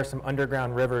 because there are some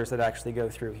underground rivers that actually go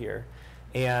through here.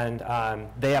 And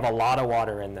they have a lot of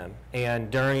water in them. And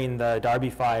during the Darby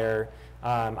fire,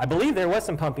 I believe there was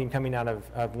some pumping coming out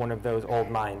of one of those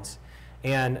old mines.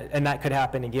 And that could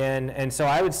happen again. And so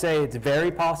I would say it's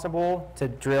very possible to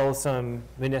drill some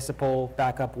municipal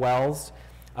backup wells.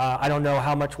 I don't know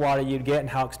how much water you'd get and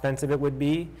how expensive it would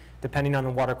be, depending on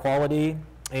the water quality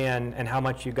and how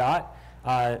much you got.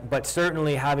 But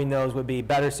certainly having those would be a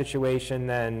better situation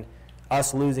than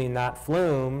us losing that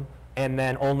flume and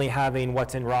then only having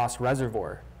what's in Ross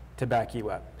Reservoir to back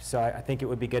you up. So I think it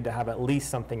would be good to have at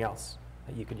least something else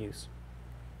that you could use.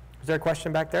 Is there a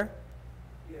question back there?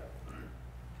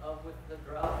 With the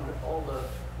drought and all the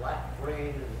black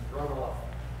rain and runoff,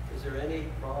 is there any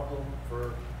problem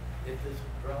for if this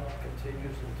drought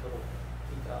continues until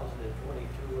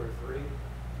 2022 or 3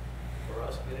 for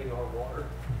us getting our water?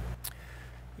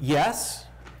 Yes.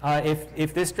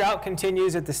 If this drought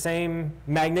continues at the same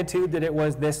magnitude that it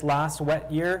was this last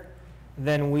wet year,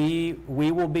 then we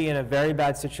will be in a very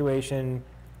bad situation,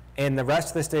 and the rest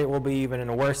of the state will be even in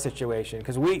a worse situation,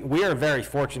 because we are very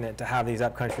fortunate to have these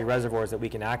upcountry reservoirs that we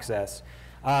can access.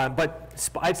 But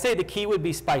I'd say the key would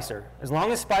be Spicer. As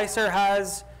long as Spicer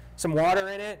has some water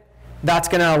in it, that's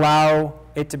going to allow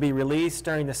it to be released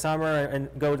during the summer and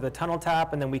go to the tunnel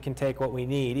tap, and then we can take what we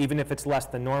need, even if it's less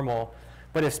than normal.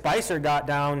 But if Spicer got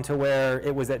down to where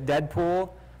it was at dead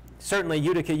pool, certainly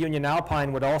Utica Union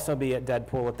Alpine would also be at dead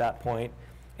pool at that point.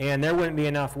 And there wouldn't be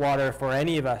enough water for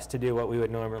any of us to do what we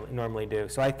would normally do.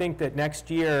 So I think that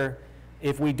next year,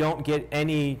 if we don't get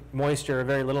any moisture or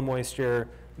very little moisture,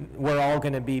 we're all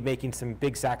going to be making some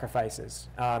big sacrifices.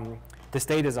 the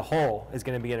state as a whole is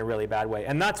going to be in a really bad way.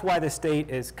 And that's why the state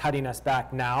is cutting us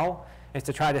back now, is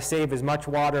to try to save as much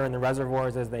water in the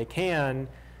reservoirs as they can,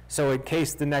 so in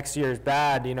case the next year is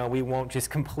bad, you know, we won't just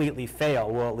completely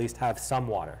fail. We'll at least have some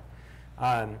water.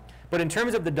 But in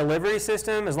terms of the delivery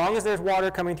system, as long as there's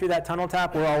water coming through that tunnel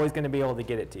tap, we're always going to be able to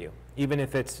get it to you. Even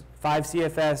if it's 5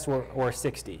 CFS or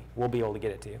 60, we'll be able to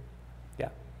get it to you. Yeah.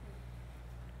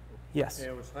 Yes? Hey,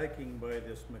 I was hiking by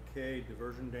this McKay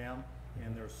diversion dam,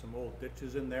 and there's some old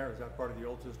ditches in there. Is that part of the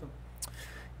old system?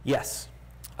 Yes.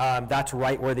 That's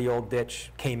right where the old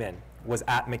ditch came in, was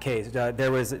at McKay's.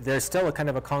 There's still a kind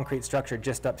of a concrete structure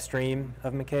just upstream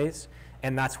of McKay's,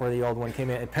 and that's where the old one came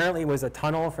in. Apparently it was a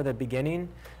tunnel for the beginning,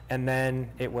 and then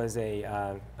it was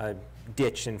a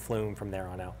ditch and flume from there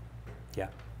on out. Yeah.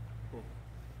 Cool.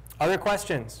 Other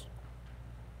questions?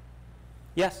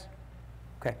 Yes?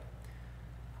 Okay.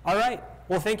 All right.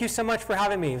 Well, thank you so much for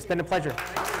having me. It's been a pleasure.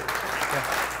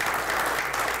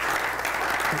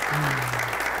 Yeah.